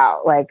back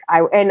out. Like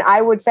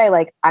I would say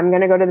like, I'm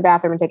going to go to the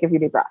bathroom and take a few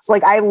deep breaths.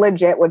 Like I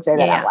legit would say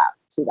that out loud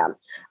to them.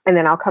 And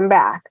then I'll come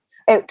back.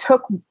 It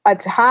took a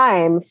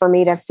time for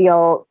me to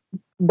feel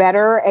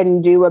better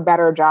and do a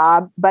better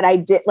job. But I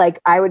did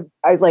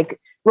I'd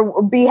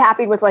be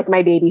happy with like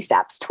my baby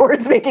steps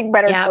towards making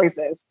better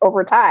choices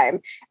over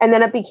time. And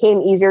then it became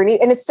easier.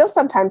 And it still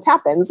sometimes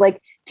happens.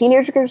 Like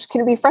teenagers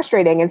can be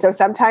frustrating. And so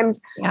sometimes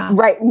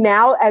right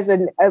now as a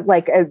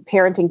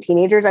parenting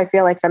teenagers, I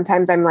feel like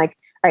sometimes I'm like,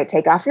 all right,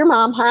 take off your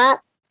mom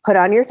hat, put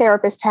on your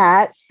therapist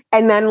hat.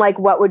 And then like,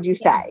 what would you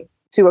say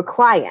to a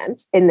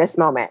client in this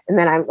moment? And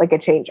then I'm like,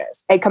 it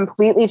changes. It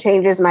completely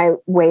changes my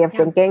way of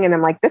thinking. And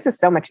I'm like, this is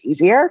so much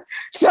easier.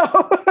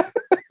 So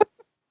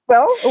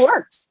it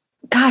works.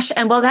 Gosh.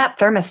 And well, that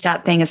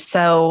thermostat thing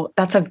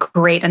that's a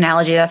great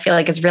analogy that I feel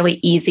like is really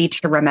easy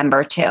to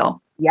remember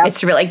too. Yeah.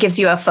 It's really, it gives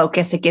you a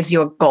focus. It gives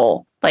you a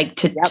goal, like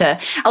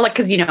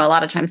cause a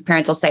lot of times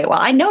parents will say, well,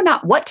 I know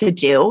not what to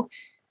do,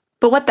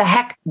 but what the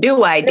heck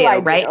do I do?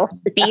 Right.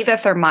 Be the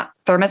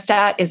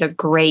thermostat is a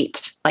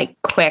great, like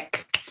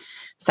quick.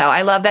 So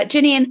I love that.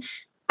 Janine,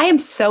 I am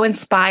so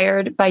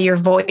inspired by your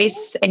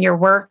voice and your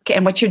work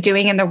and what you're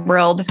doing in the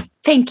world.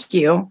 Thank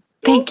you.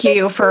 Thank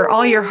you for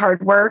all your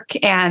hard work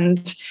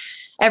and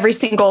every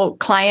single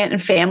client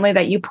and family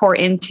that you pour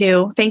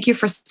into. Thank you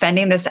for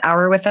spending this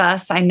hour with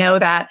us. I know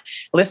that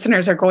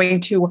listeners are going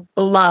to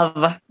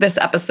love this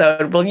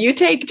episode. Will you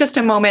take just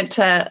a moment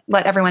to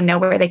let everyone know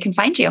where they can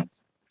find you?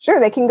 Sure.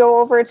 They can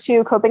go over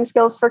to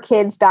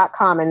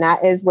copingskillsforkids.com, and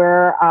that is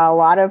where a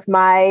lot of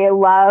my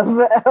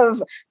love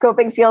of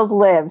coping skills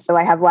live. So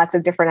I have lots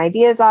of different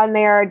ideas on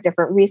there,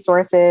 different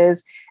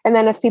resources. And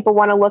then if people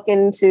want to look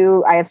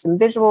into, I have some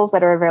visuals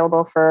that are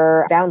available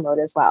for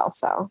download as well.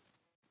 So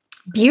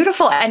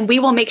beautiful. And we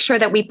will make sure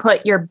that we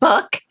put your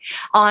book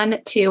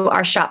onto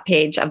our shop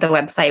page of the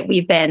website.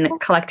 We've been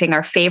collecting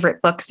our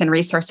favorite books and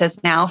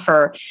resources now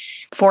for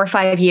 4 or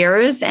 5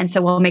 years. And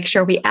so we'll make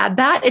sure we add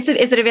that. Is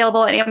it available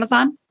on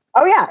Amazon?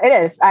 Oh, yeah, it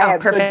is. I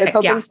have perfect. The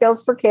Coping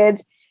Skills for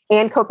Kids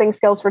and Coping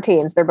Skills for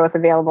Teens. They're both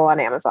available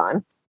on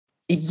Amazon.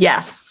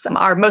 Yes.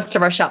 Most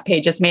of our shop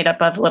page is made up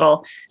of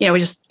little, we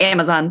just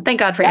Amazon. Thank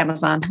God for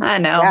Amazon. I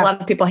know a lot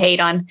of people hate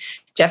on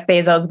Jeff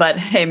Bezos, but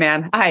hey,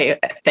 man, I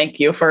thank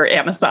you for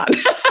Amazon.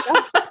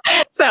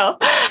 So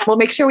we'll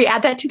make sure we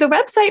add that to the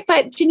website.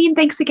 But Janine,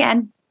 thanks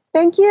again.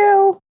 Thank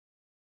you.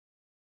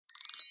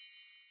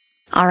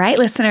 All right,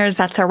 listeners,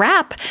 that's a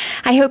wrap.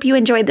 I hope you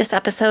enjoyed this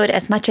episode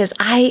as much as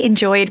I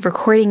enjoyed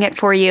recording it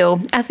for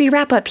you. As we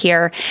wrap up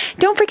here,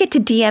 don't forget to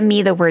DM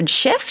me the word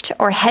shift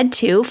or head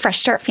to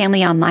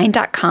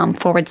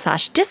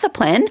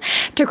freshstartfamilyonline.com/discipline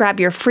to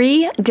grab your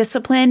free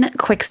Discipline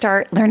Quick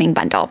Start Learning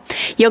Bundle.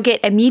 You'll get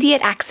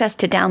immediate access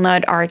to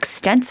download our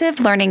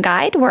extensive learning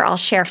guide where I'll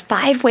share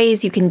 5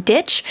 ways you can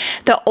ditch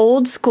the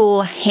old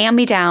school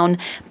hand-me-down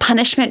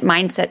punishment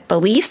mindset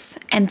beliefs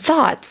and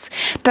thoughts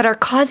that are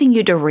causing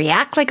you to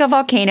react like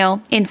a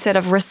volcano instead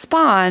of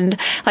respond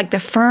like the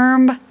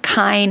firm,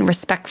 kind,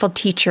 respectful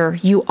teacher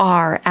you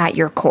are at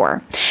your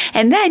core.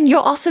 And then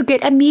you'll also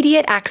get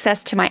immediate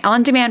access to my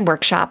on-demand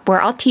workshop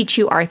where I'll teach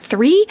you our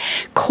 3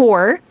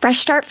 core Fresh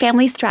Start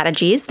family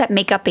strategies that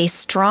make up a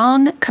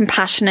strong,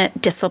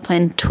 compassionate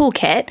discipline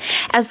toolkit,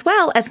 as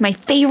well as my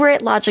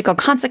favorite logical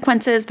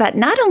consequences that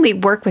not only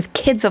work with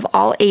kids of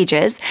all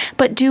ages,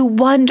 but do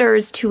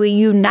wonders to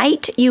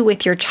unite you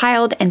with your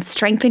child and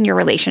strengthen your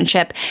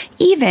relationship,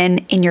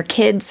 even in your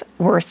kids'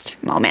 worst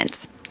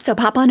moments. So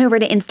pop on over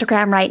to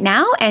Instagram right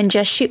now and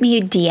just shoot me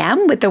a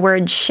DM with the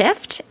word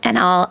shift, and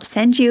I'll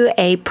send you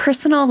a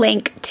personal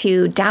link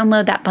to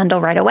download that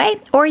bundle right away.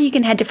 Or you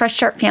can head to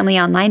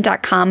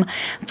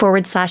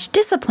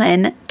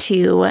freshstartfamilyonline.com/discipline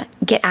to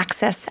get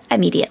access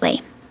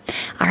immediately.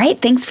 All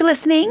right, thanks for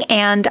listening,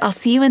 and I'll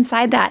see you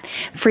inside that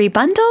free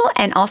bundle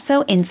and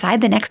also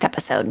inside the next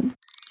episode.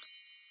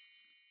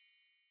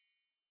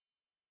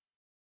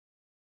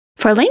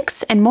 For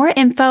links and more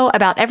info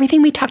about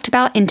everything we talked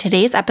about in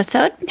today's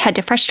episode, head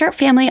to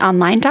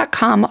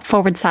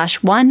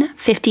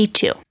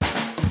freshstartfamilyonline.com/152.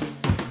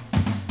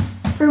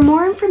 For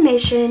more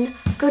information,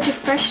 go to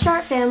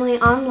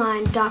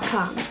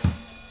freshstartfamilyonline.com.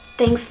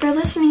 Thanks for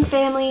listening,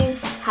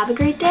 families. Have a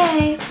great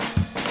day.